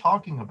one is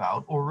talking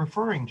about or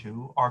referring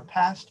to are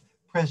past,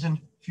 present,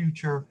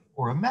 future,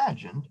 or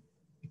imagined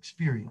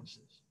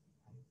experiences.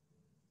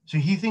 So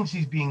he thinks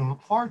he's being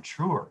far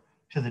truer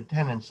to the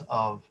tenets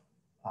of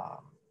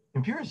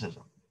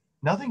empiricism.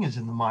 Nothing is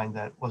in the mind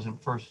that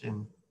wasn't first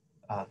in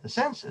the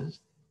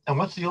senses. And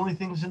what's the only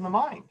things in the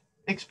mind?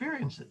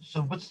 Experiences.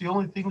 So what's the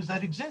only things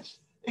that exist?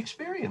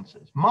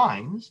 Experiences,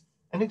 minds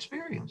and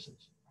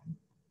experiences.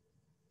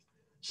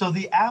 So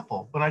the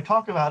apple, when I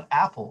talk about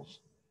apples,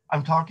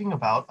 I'm talking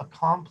about a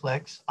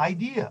complex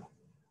idea,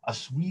 a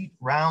sweet,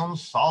 round,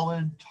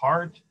 solid,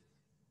 tart,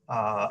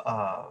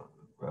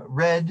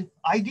 red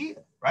idea,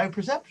 right?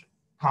 Perception,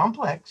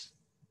 complex,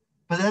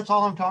 but that's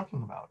all I'm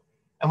talking about.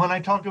 And when I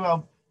talk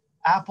about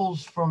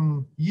apples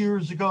from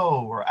years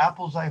ago or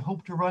apples I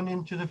hope to run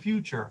into the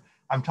future,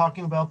 I'm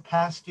talking about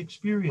past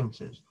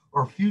experiences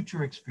or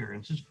future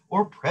experiences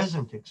or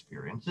present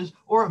experiences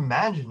or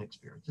imagined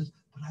experiences,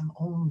 but I'm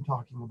only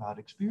talking about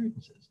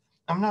experiences.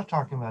 I'm not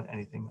talking about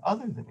anything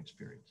other than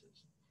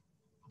experiences.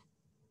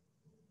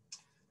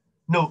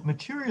 Note,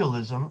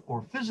 materialism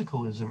or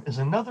physicalism is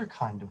another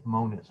kind of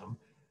monism,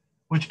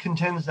 which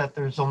contends that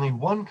there's only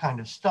one kind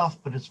of stuff,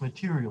 but it's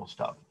material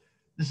stuff.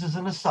 This is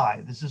an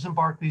aside. This isn't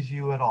Berkeley's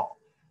view at all.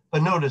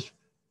 But notice,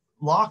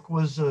 Locke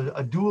was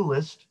a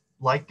dualist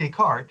like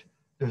Descartes.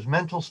 There's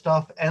mental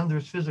stuff and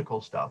there's physical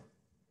stuff.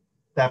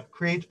 That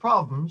creates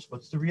problems.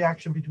 What's the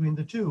reaction between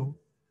the two?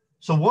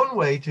 So one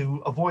way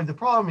to avoid the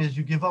problem is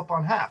you give up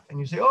on half and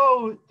you say,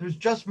 oh, there's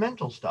just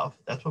mental stuff.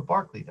 That's what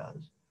Berkeley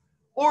does.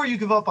 Or you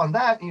give up on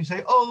that and you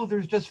say, oh,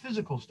 there's just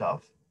physical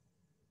stuff,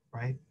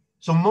 right?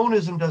 So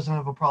monism doesn't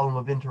have a problem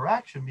of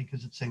interaction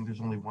because it's saying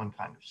there's only one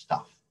kind of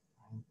stuff.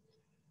 Right?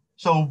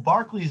 So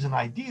Berkeley is an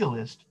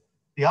idealist.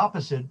 The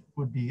opposite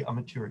would be a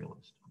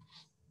materialist.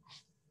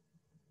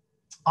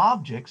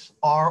 Objects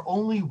are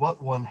only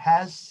what one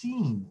has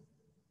seen,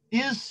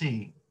 is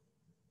seeing,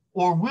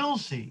 or will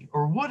see,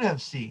 or would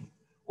have seen,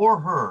 or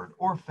heard,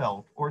 or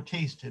felt, or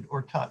tasted,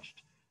 or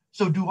touched.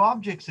 So do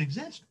objects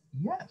exist?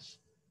 Yes.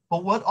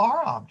 But what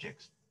are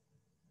objects?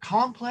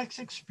 Complex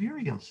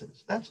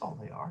experiences. That's all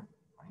they are.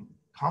 Right?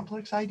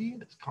 Complex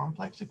ideas,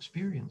 complex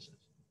experiences.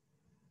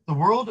 The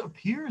world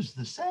appears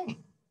the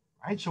same,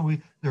 right? So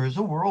there is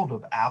a world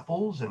of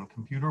apples and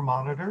computer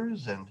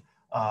monitors and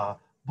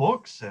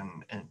books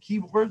and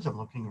keyboards. I'm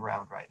looking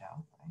around right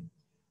now. Right?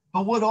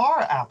 But what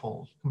are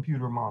apples,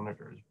 computer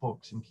monitors,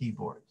 books, and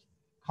keyboards?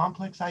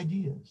 Complex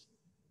ideas,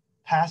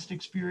 past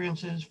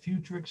experiences,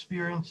 future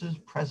experiences,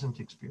 present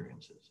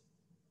experiences.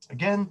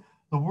 Again,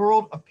 the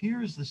world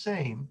appears the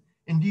same.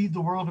 Indeed,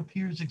 the world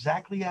appears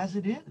exactly as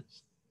it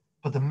is.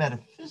 But the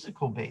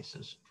metaphysical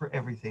basis for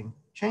everything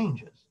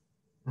changes.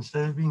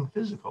 Instead of being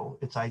physical,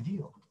 it's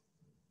ideal.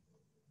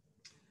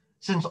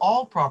 Since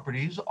all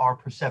properties are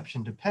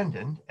perception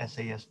dependent, esse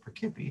est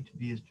percipi, to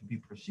be is to be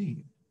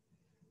perceived.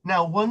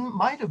 Now, one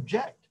might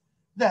object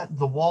that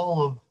the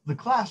wall of the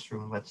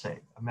classroom, let's say,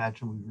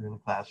 imagine we were in a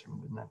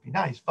classroom, wouldn't that be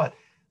nice? But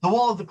the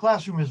wall of the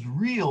classroom is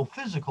real,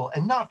 physical,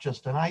 and not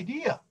just an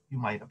idea, you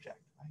might object.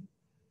 Right?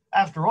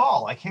 After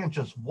all, I can't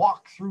just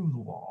walk through the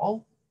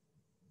wall.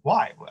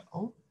 Why?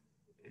 Well,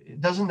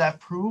 doesn't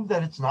that prove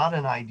that it's not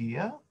an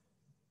idea?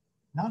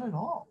 Not at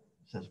all,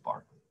 says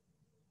Berkeley.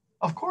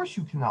 Of course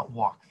you cannot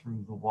walk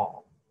through the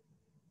wall.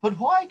 But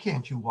why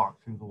can't you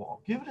walk through the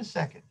wall? Give it a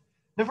second.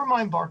 Never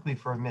mind Berkeley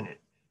for a minute.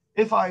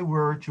 If I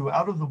were to,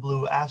 out of the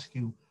blue, ask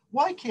you,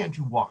 Why can't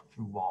you walk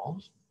through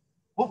walls?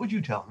 What would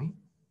you tell me?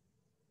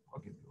 I'll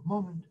give you a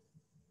moment.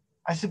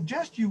 I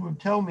suggest you would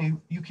tell me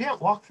you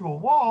can't walk through a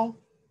wall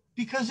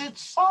because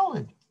it's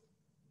solid.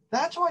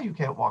 That's why you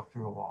can't walk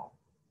through a wall.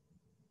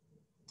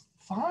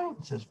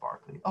 Fine, says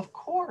Berkeley. Of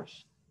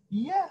course.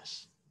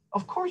 Yes.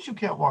 Of course you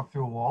can't walk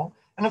through a wall.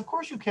 And of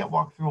course you can't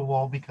walk through a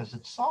wall because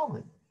it's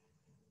solid.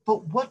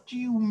 But what do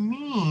you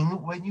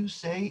mean when you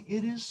say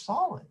it is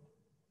solid?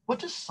 What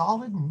does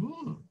solid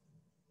mean?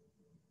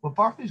 What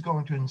Berkeley's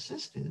going to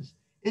insist is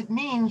it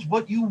means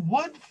what you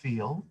would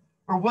feel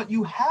or what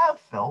you have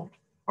felt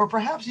or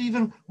perhaps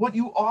even what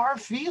you are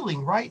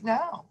feeling right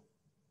now.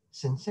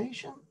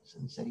 Sensation,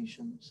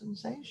 sensation,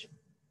 sensation.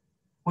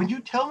 When you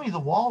tell me the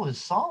wall is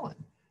solid,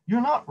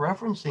 you're not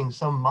referencing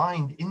some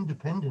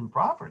mind-independent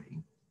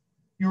property.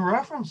 You're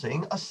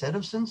referencing a set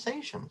of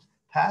sensations,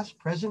 past,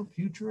 present,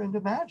 future, and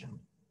imagined.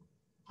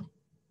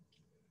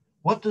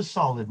 What does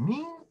solid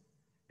mean?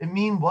 It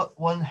means what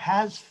one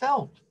has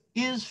felt,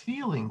 is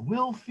feeling,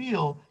 will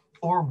feel,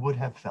 or would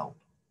have felt.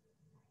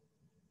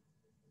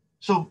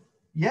 So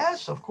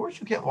yes, of course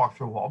you can't walk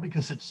through a wall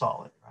because it's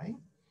solid, right?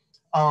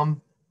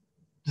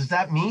 Does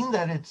that mean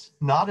that it's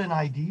not an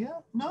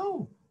idea?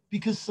 No,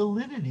 because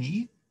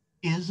solidity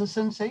is a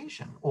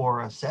sensation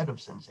or a set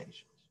of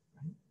sensations.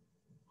 Right?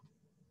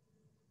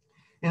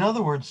 In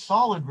other words,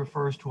 solid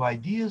refers to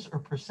ideas or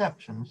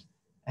perceptions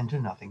and to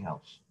nothing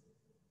else.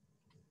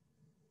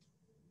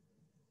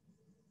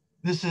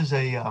 This is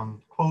a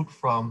quote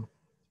from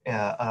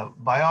a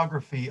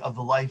biography of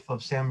the life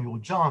of Samuel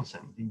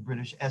Johnson, the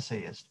British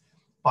essayist,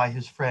 by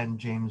his friend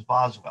James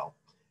Boswell.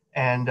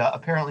 And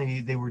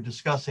apparently they were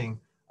discussing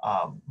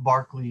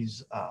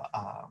Berkeley's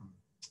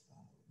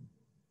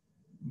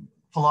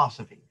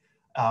philosophy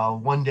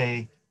one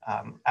day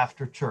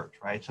after church,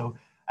 right? So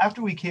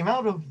after we came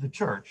out of the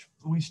church,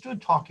 we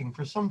stood talking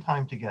for some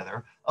time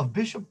together of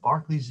Bishop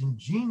Berkeley's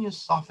ingenious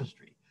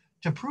sophistry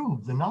to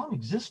prove the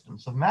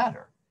non-existence of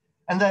matter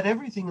and that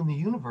everything in the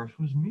universe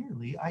was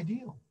merely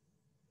ideal.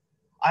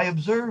 I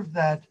observed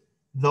that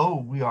though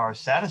we are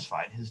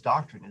satisfied his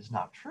doctrine is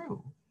not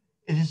true,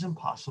 it is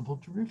impossible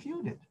to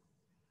refute it.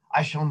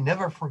 I shall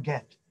never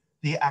forget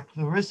the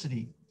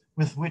aclarity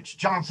with which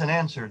Johnson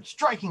answered,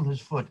 striking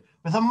his foot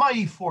with a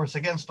mighty force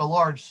against a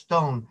large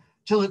stone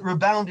till it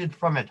rebounded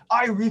from it.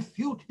 I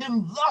refute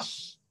him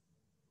thus.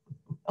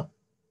 Well,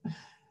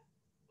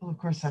 of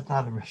course, that's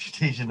not a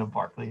refutation of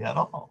Berkeley at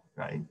all,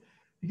 right?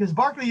 Because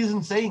Berkeley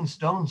isn't saying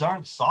stones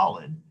aren't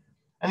solid,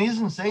 and he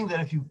isn't saying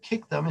that if you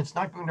kick them, it's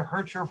not going to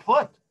hurt your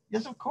foot.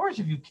 Yes, of course,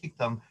 if you kick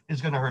them,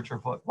 it's going to hurt your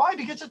foot. Why?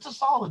 Because it's a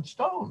solid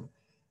stone.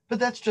 But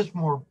that's just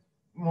more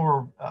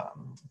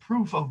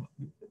proof of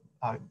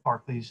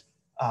Berkeley's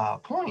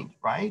point,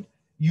 right?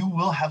 You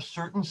will have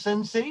certain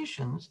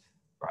sensations,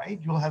 right?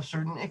 You'll have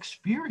certain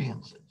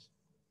experiences.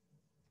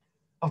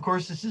 Of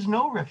course, this is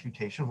no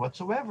refutation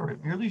whatsoever.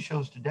 It merely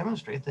shows to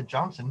demonstrate that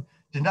Johnson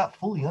did not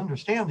fully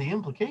understand the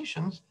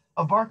implications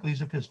of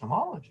Berkeley's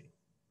epistemology.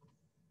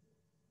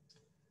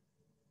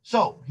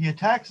 So he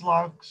attacks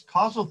Locke's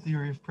causal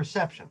theory of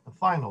perception, the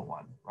final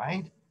one,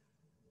 right?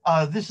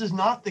 This is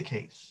not the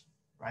case,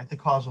 right? The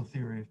causal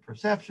theory of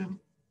perception.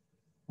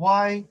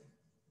 Why?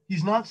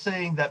 He's not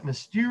saying that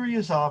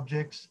mysterious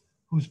objects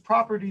whose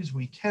properties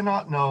we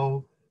cannot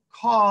know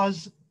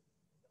cause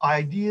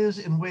ideas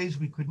in ways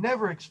we could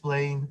never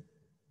explain,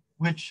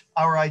 which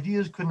our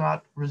ideas could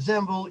not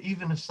resemble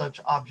even if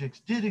such objects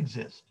did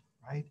exist,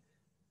 right?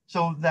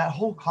 So that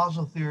whole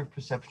causal theory of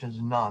perception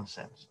is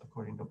nonsense,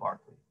 according to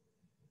Berkeley.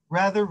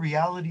 Rather,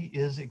 reality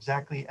is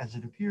exactly as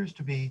it appears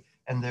to be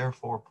and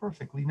therefore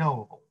perfectly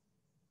knowable.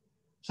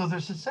 So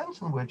there's a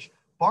sense in which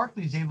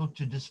Berkeley is able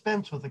to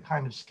dispense with the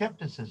kind of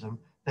skepticism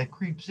that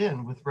creeps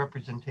in with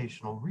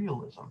representational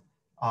realism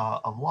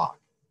of Locke.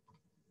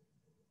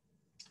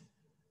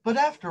 But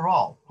after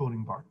all,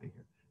 quoting Berkeley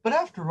here, but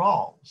after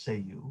all, say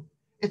you,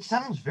 it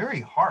sounds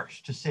very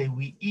harsh to say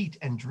we eat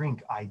and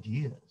drink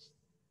ideas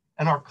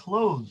and are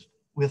clothed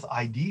with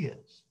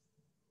ideas.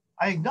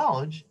 I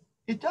acknowledge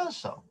it does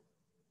so,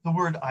 the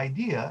word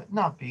idea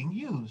not being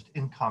used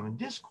in common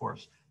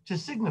discourse to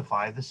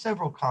signify the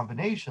several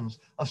combinations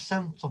of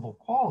sensible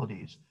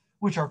qualities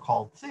which are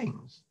called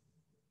things.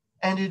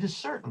 And it is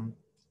certain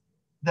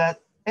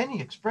that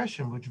any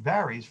expression which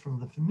varies from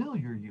the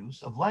familiar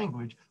use of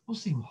language will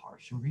seem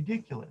harsh and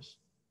ridiculous.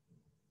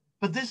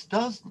 But this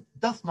doth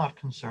not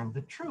concern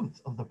the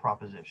truth of the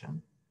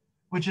proposition,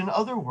 which in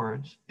other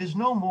words is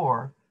no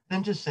more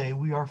than to say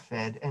we are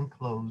fed and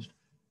clothed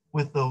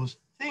with those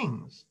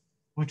things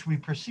which we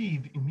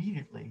perceive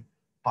immediately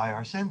by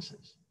our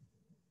senses.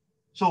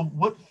 So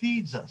what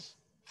feeds us?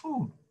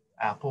 Food,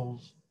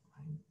 apples.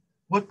 Right?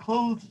 What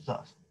clothes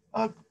us?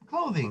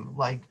 Clothing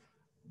like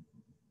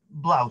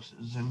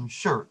blouses and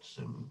shirts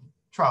and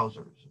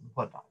trousers and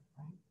whatnot.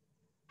 Right?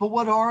 But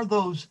what are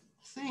those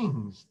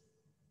things?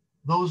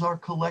 Those are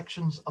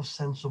collections of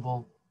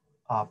sensible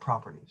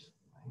properties.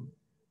 Right?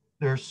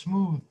 They're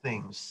smooth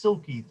things,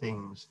 silky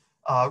things,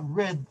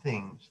 red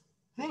things.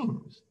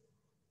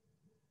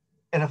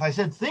 And if I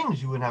said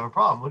things, you wouldn't have a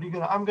problem. What are you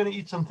gonna? I'm gonna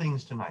eat some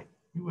things tonight.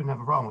 You wouldn't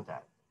have a problem with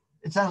that.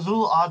 It sounds a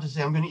little odd to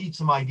say, I'm going to eat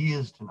some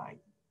ideas tonight.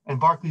 And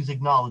Berkeley's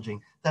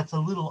acknowledging that's a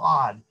little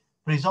odd,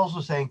 but he's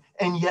also saying,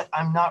 and yet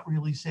I'm not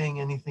really saying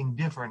anything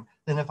different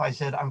than if I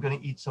said I'm going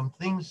to eat some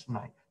things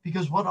tonight.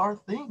 Because what are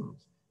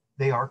things?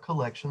 They are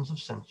collections of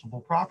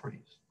sensible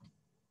properties.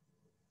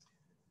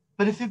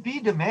 But if it be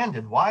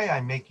demanded why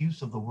I make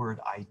use of the word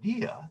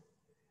idea,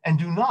 and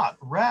do not,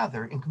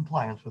 rather, in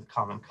compliance with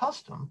common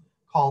custom,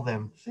 call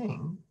them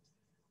thing,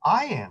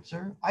 I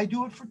answer, I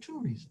do it for two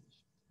reasons.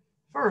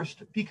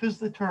 First, because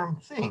the term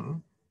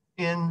thing,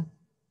 in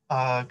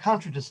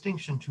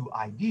contradistinction to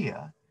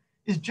idea,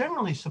 is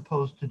generally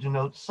supposed to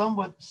denote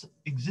somewhat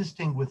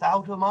existing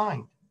without a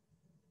mind,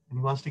 and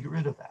he wants to get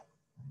rid of that.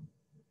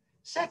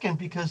 Second,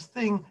 because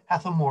thing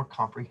hath a more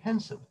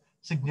comprehensive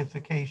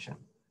signification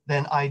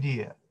than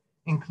idea,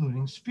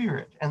 including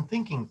spirit and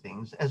thinking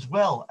things as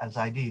well as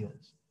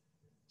ideas.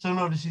 So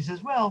notice he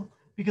says, well,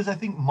 because I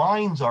think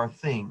minds are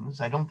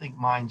things, I don't think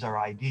minds are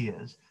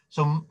ideas.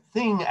 So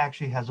thing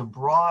actually has a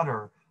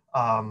broader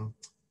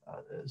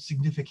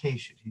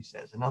signification, he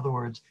says. In other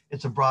words,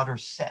 it's a broader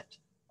set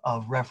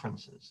of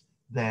references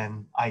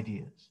than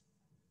ideas.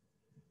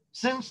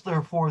 Since,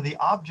 therefore, the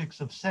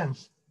objects of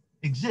sense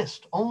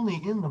exist only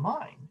in the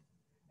mind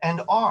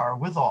and are,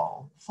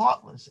 withal,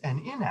 thoughtless and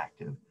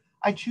inactive,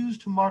 I choose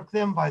to mark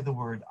them by the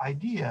word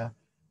idea,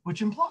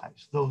 which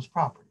implies those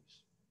properties.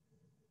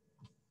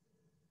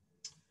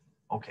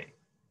 Okay,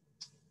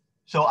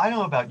 so I don't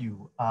know about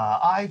you.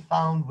 I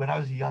found, when I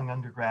was a young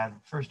undergrad,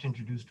 first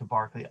introduced to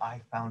Berkeley,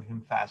 I found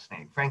him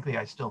fascinating. Frankly,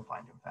 I still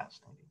find him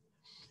fascinating.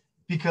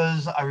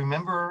 Because I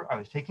remember I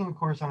was taking a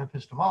course on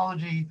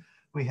epistemology.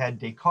 We had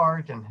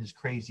Descartes and his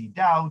crazy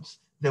doubts.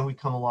 Then we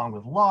come along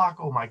with Locke.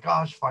 Oh my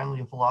gosh,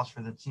 finally a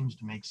philosopher that seems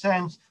to make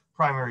sense.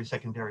 Primary,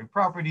 secondary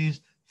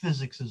properties.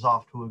 Physics is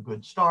off to a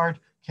good start.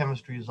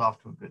 Chemistry is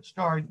off to a good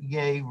start.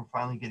 Yay, we're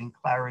finally getting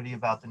clarity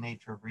about the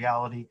nature of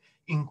reality,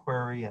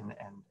 inquiry, and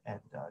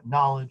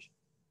knowledge.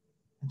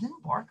 And then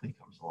Berkeley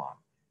comes along.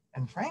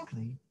 And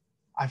frankly,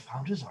 I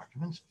found his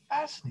arguments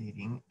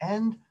fascinating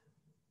and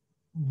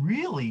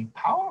really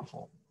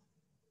powerful.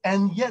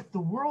 And yet the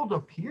world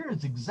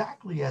appears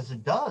exactly as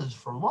it does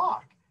for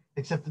Locke,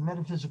 except the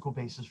metaphysical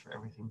basis for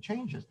everything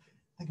changes.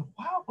 I think,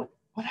 wow,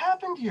 what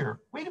happened here?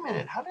 Wait a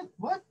minute, how did,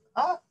 what?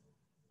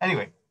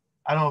 Anyway,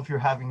 I don't know if you're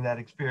having that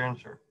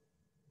experience, or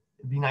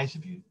it'd be nice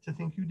if you to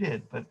think you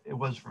did, but it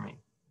was for me.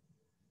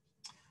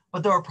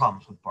 But there are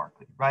problems with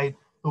Berkeley, right?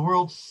 The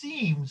world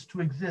seems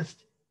to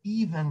exist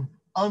even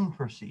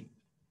unperceived.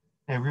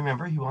 Now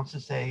remember, he wants to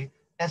say,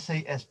 esse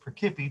est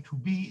percipi, to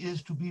be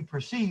is to be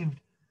perceived.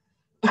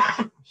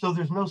 So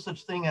there's no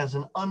such thing as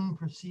an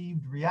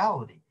unperceived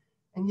reality.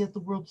 And yet the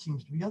world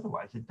seems to be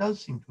otherwise. It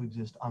does seem to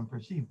exist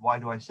unperceived. Why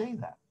do I say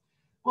that?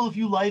 Well, if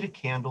you light a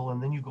candle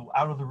and then you go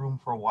out of the room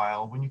for a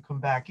while, when you come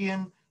back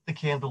in, the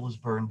candle is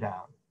burned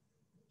down.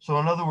 So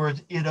in other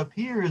words, it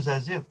appears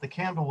as if the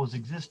candle was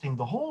existing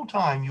the whole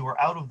time you were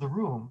out of the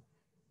room.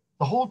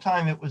 The whole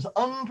time it was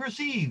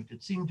unperceived.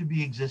 It seemed to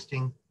be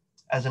existing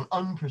as an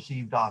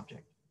unperceived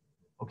object.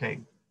 Okay,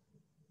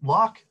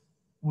 Locke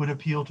would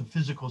appeal to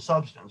physical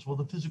substance. Well,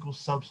 the physical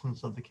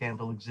substance of the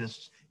candle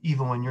exists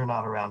even when you're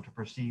not around to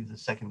perceive the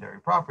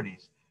secondary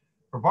properties.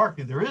 For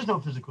Berkeley, there is no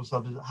physical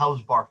substance. How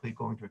is Berkeley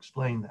going to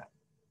explain that?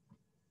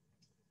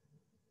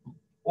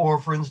 Or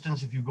for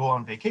instance, if you go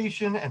on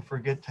vacation and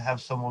forget to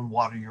have someone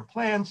water your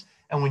plants,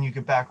 and when you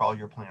get back, all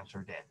your plants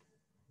are dead.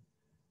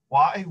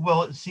 Why?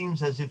 Well, it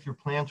seems as if your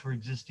plants were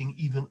existing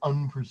even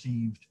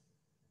unperceived,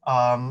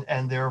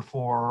 and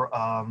therefore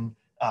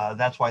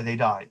that's why they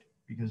died,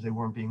 because they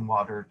weren't being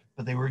watered,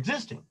 but they were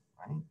existing,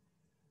 right?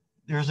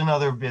 There's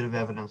another bit of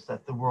evidence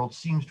that the world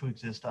seems to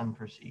exist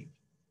unperceived.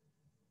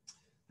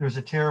 There's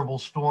a terrible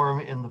storm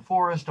in the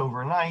forest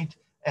overnight,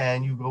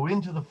 and you go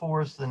into the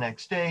forest the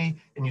next day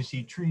and you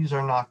see trees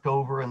are knocked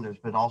over and there's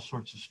been all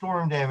sorts of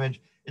storm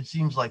damage. It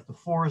seems like the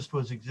forest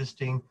was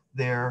existing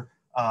there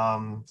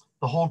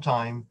the whole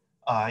time,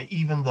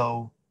 even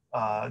though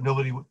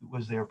nobody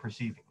was there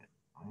perceiving it.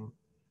 Right?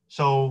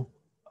 So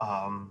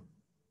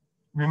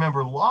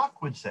remember,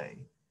 Locke would say,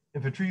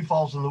 if a tree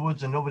falls in the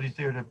woods and nobody's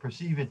there to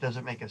perceive it, does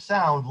it make a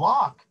sound?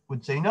 Locke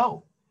would say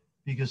no,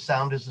 because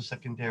sound is a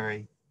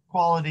secondary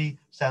quality.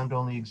 Sound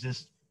only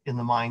exists in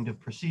the mind of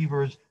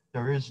perceivers.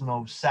 There is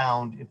no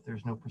sound if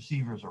there's no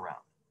perceivers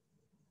around.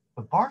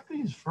 But Berkeley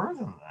is further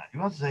than that. He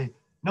wants to say,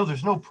 no,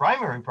 there's no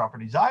primary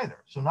properties either.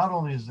 So not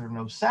only is there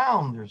no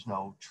sound, there's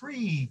no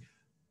tree,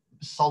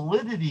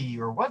 solidity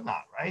or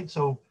whatnot, right?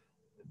 So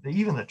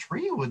even the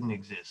tree wouldn't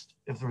exist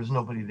if there was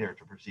nobody there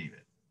to perceive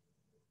it.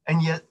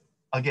 And yet,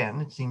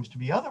 again, it seems to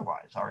be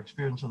otherwise. Our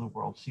experience of the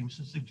world seems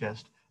to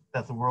suggest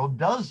that the world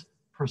does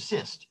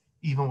persist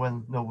even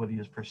when nobody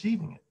is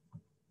perceiving it.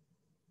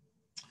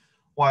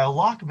 While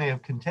Locke may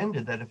have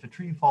contended that if a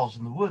tree falls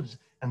in the woods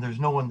and there's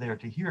no one there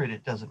to hear it,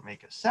 it doesn't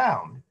make a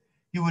sound,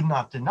 he would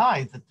not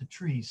deny that the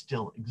tree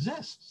still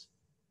exists,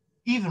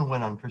 even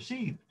when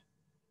unperceived.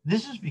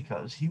 This is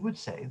because he would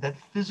say that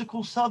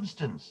physical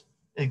substance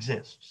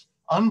exists,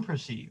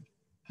 unperceived,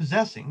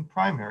 possessing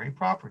primary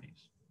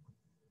properties.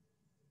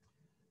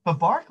 But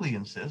Berkeley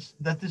insists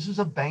that this is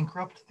a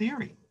bankrupt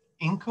theory,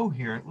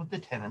 incoherent with the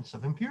tenets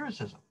of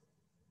empiricism.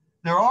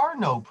 There are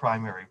no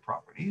primary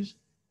properties,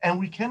 and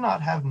we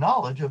cannot have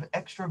knowledge of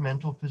extra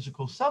mental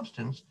physical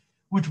substance,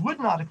 which would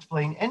not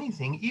explain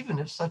anything even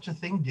if such a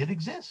thing did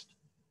exist.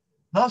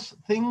 Thus,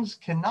 things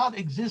cannot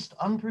exist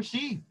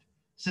unperceived,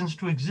 since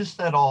to exist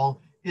at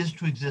all is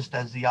to exist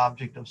as the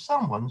object of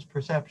someone's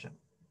perception.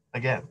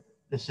 Again,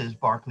 this is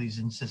Berkeley's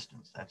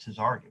insistence. That's his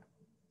argument.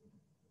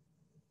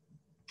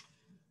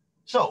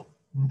 So,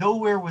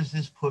 nowhere was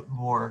this put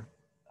more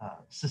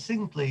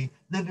succinctly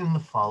than in the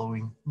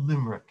following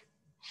limerick.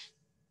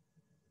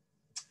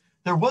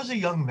 There was a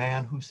young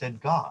man who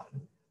said God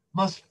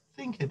must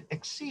think it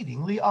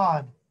exceedingly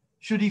odd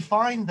should he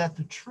find that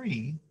the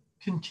tree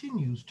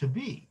continues to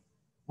be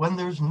when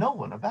there's no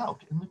one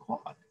about in the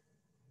quad.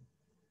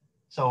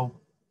 So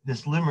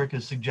this limerick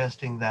is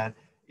suggesting that,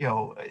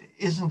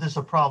 isn't this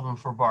a problem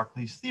for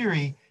Berkeley's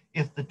theory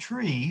if the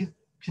tree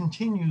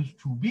continues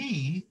to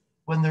be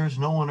when there's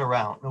no one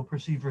around, no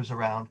perceivers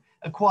around?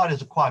 A quad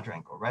is a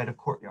quadrangle, right? A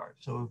courtyard.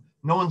 So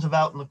no one's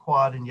about in the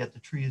quad and yet the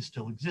tree is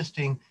still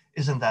existing.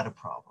 Isn't that a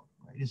problem,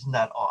 right? Isn't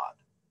that odd?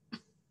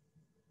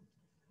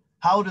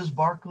 How does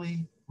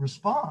Berkeley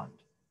respond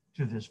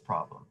to this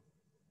problem?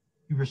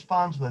 He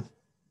responds with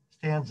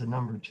stanza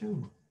number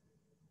 2.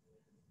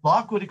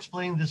 Locke would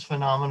explain this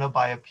phenomena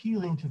by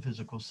appealing to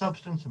physical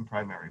substance and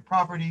primary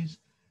properties.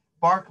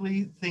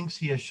 Berkeley thinks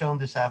he has shown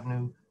this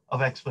avenue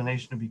of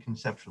explanation to be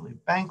conceptually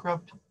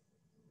bankrupt.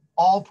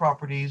 All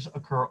properties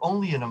occur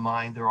only in a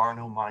mind. There are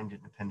no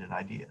mind-independent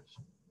ideas.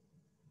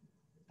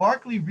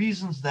 Berkeley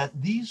reasons that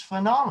these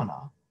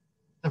phenomena,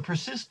 the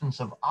persistence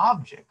of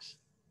objects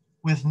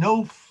with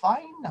no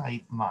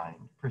finite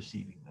mind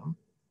perceiving them,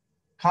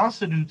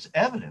 constitutes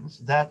evidence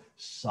that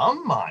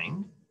some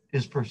mind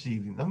is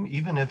perceiving them,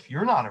 even if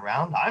you're not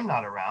around, I'm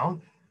not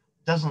around,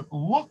 doesn't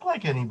look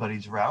like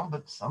anybody's around,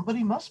 but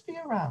somebody must be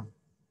around.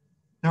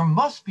 There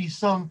must be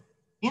some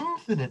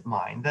infinite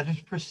mind that is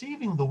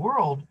perceiving the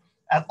world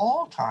at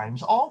all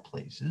times, all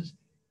places,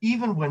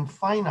 even when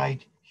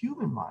finite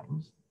human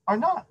minds are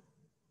not.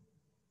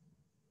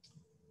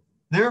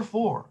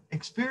 Therefore,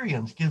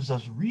 experience gives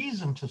us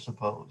reason to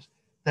suppose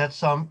that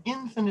some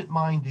infinite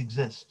mind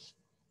exists.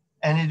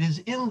 And it is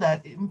in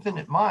that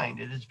infinite mind,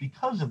 it is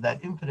because of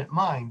that infinite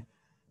mind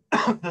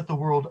that the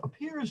world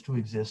appears to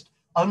exist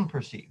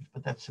unperceived,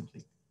 but that's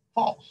simply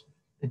false.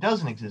 It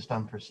doesn't exist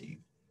unperceived.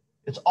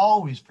 It's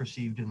always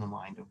perceived in the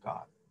mind of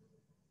God,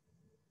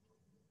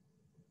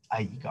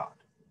 i.e. God.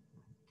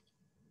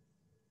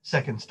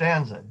 Second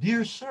stanza,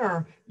 dear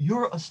sir,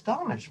 your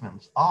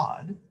astonishment's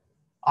odd.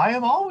 I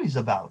am always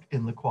about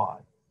in the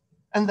quad,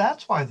 and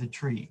that's why the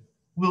tree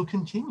will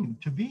continue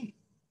to be,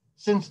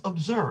 since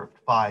observed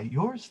by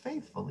yours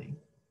faithfully,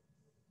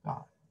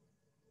 God.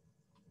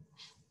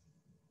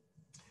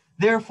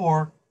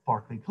 Therefore,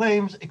 Berkeley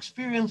claims,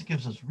 experience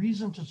gives us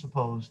reason to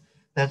suppose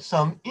that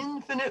some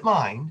infinite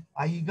mind,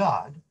 i.e.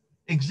 God,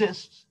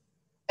 exists,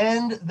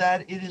 and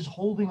that it is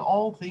holding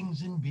all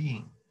things in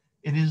being.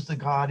 It is the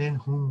God in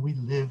whom we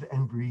live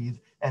and breathe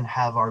and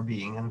have our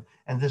being.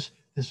 And this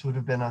would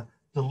have been a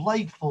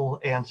delightful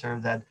answer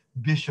that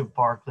Bishop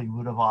Berkeley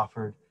would have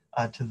offered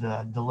to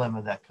the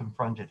dilemma that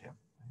confronted him.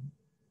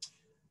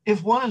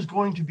 If one is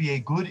going to be a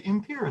good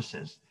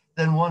empiricist,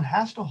 then one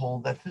has to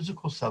hold that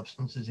physical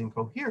substance is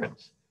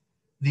incoherence.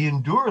 The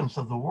endurance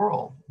of the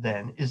world,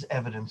 then, is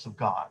evidence of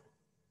God.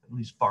 At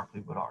least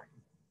Berkeley would argue.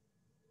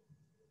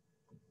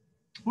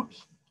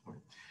 Whoops.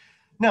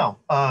 Now,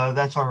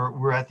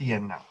 we're at the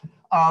end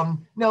now.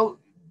 Now,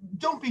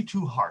 don't be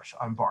too harsh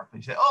on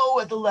Berkeley. Say, oh,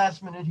 at the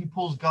last minute, he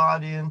pulls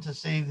God in to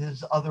save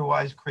his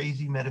otherwise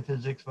crazy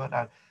metaphysics,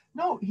 whatnot.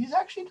 No, he's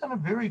actually done a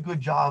very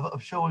good job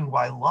of showing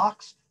why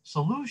Locke's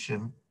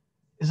solution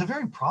is a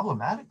very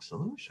problematic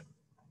solution.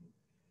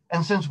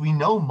 And since we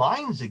know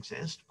minds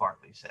exist,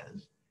 Berkeley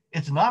says,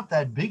 it's not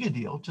that big a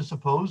deal to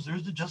suppose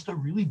there's just a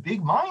really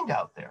big mind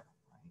out there.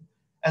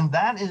 And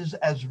that is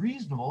as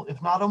reasonable, if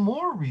not a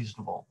more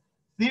reasonable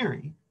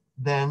theory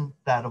than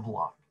that of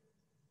Locke.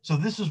 So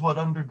this is what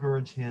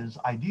undergirds his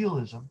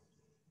idealism.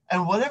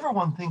 And whatever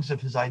one thinks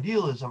of his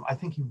idealism, I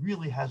think he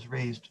really has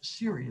raised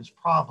serious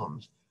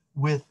problems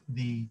with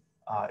the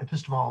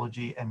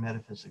epistemology and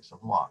metaphysics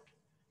of Locke.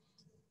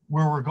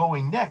 Where we're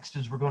going next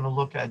is we're going to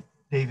look at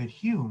David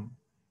Hume.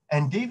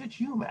 And David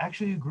Hume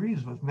actually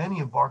agrees with many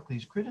of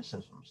Berkeley's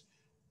criticisms.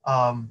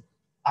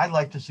 I'd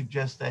like to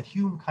suggest that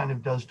Hume kind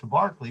of does to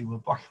Berkeley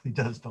what Berkeley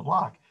does to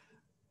Locke,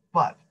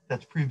 but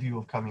that's preview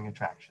of coming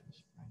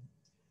attractions. Right?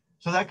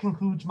 So that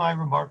concludes my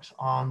remarks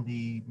on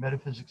the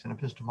metaphysics and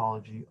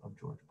epistemology of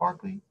George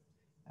Berkeley,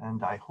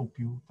 and I hope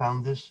you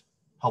found this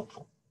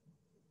helpful.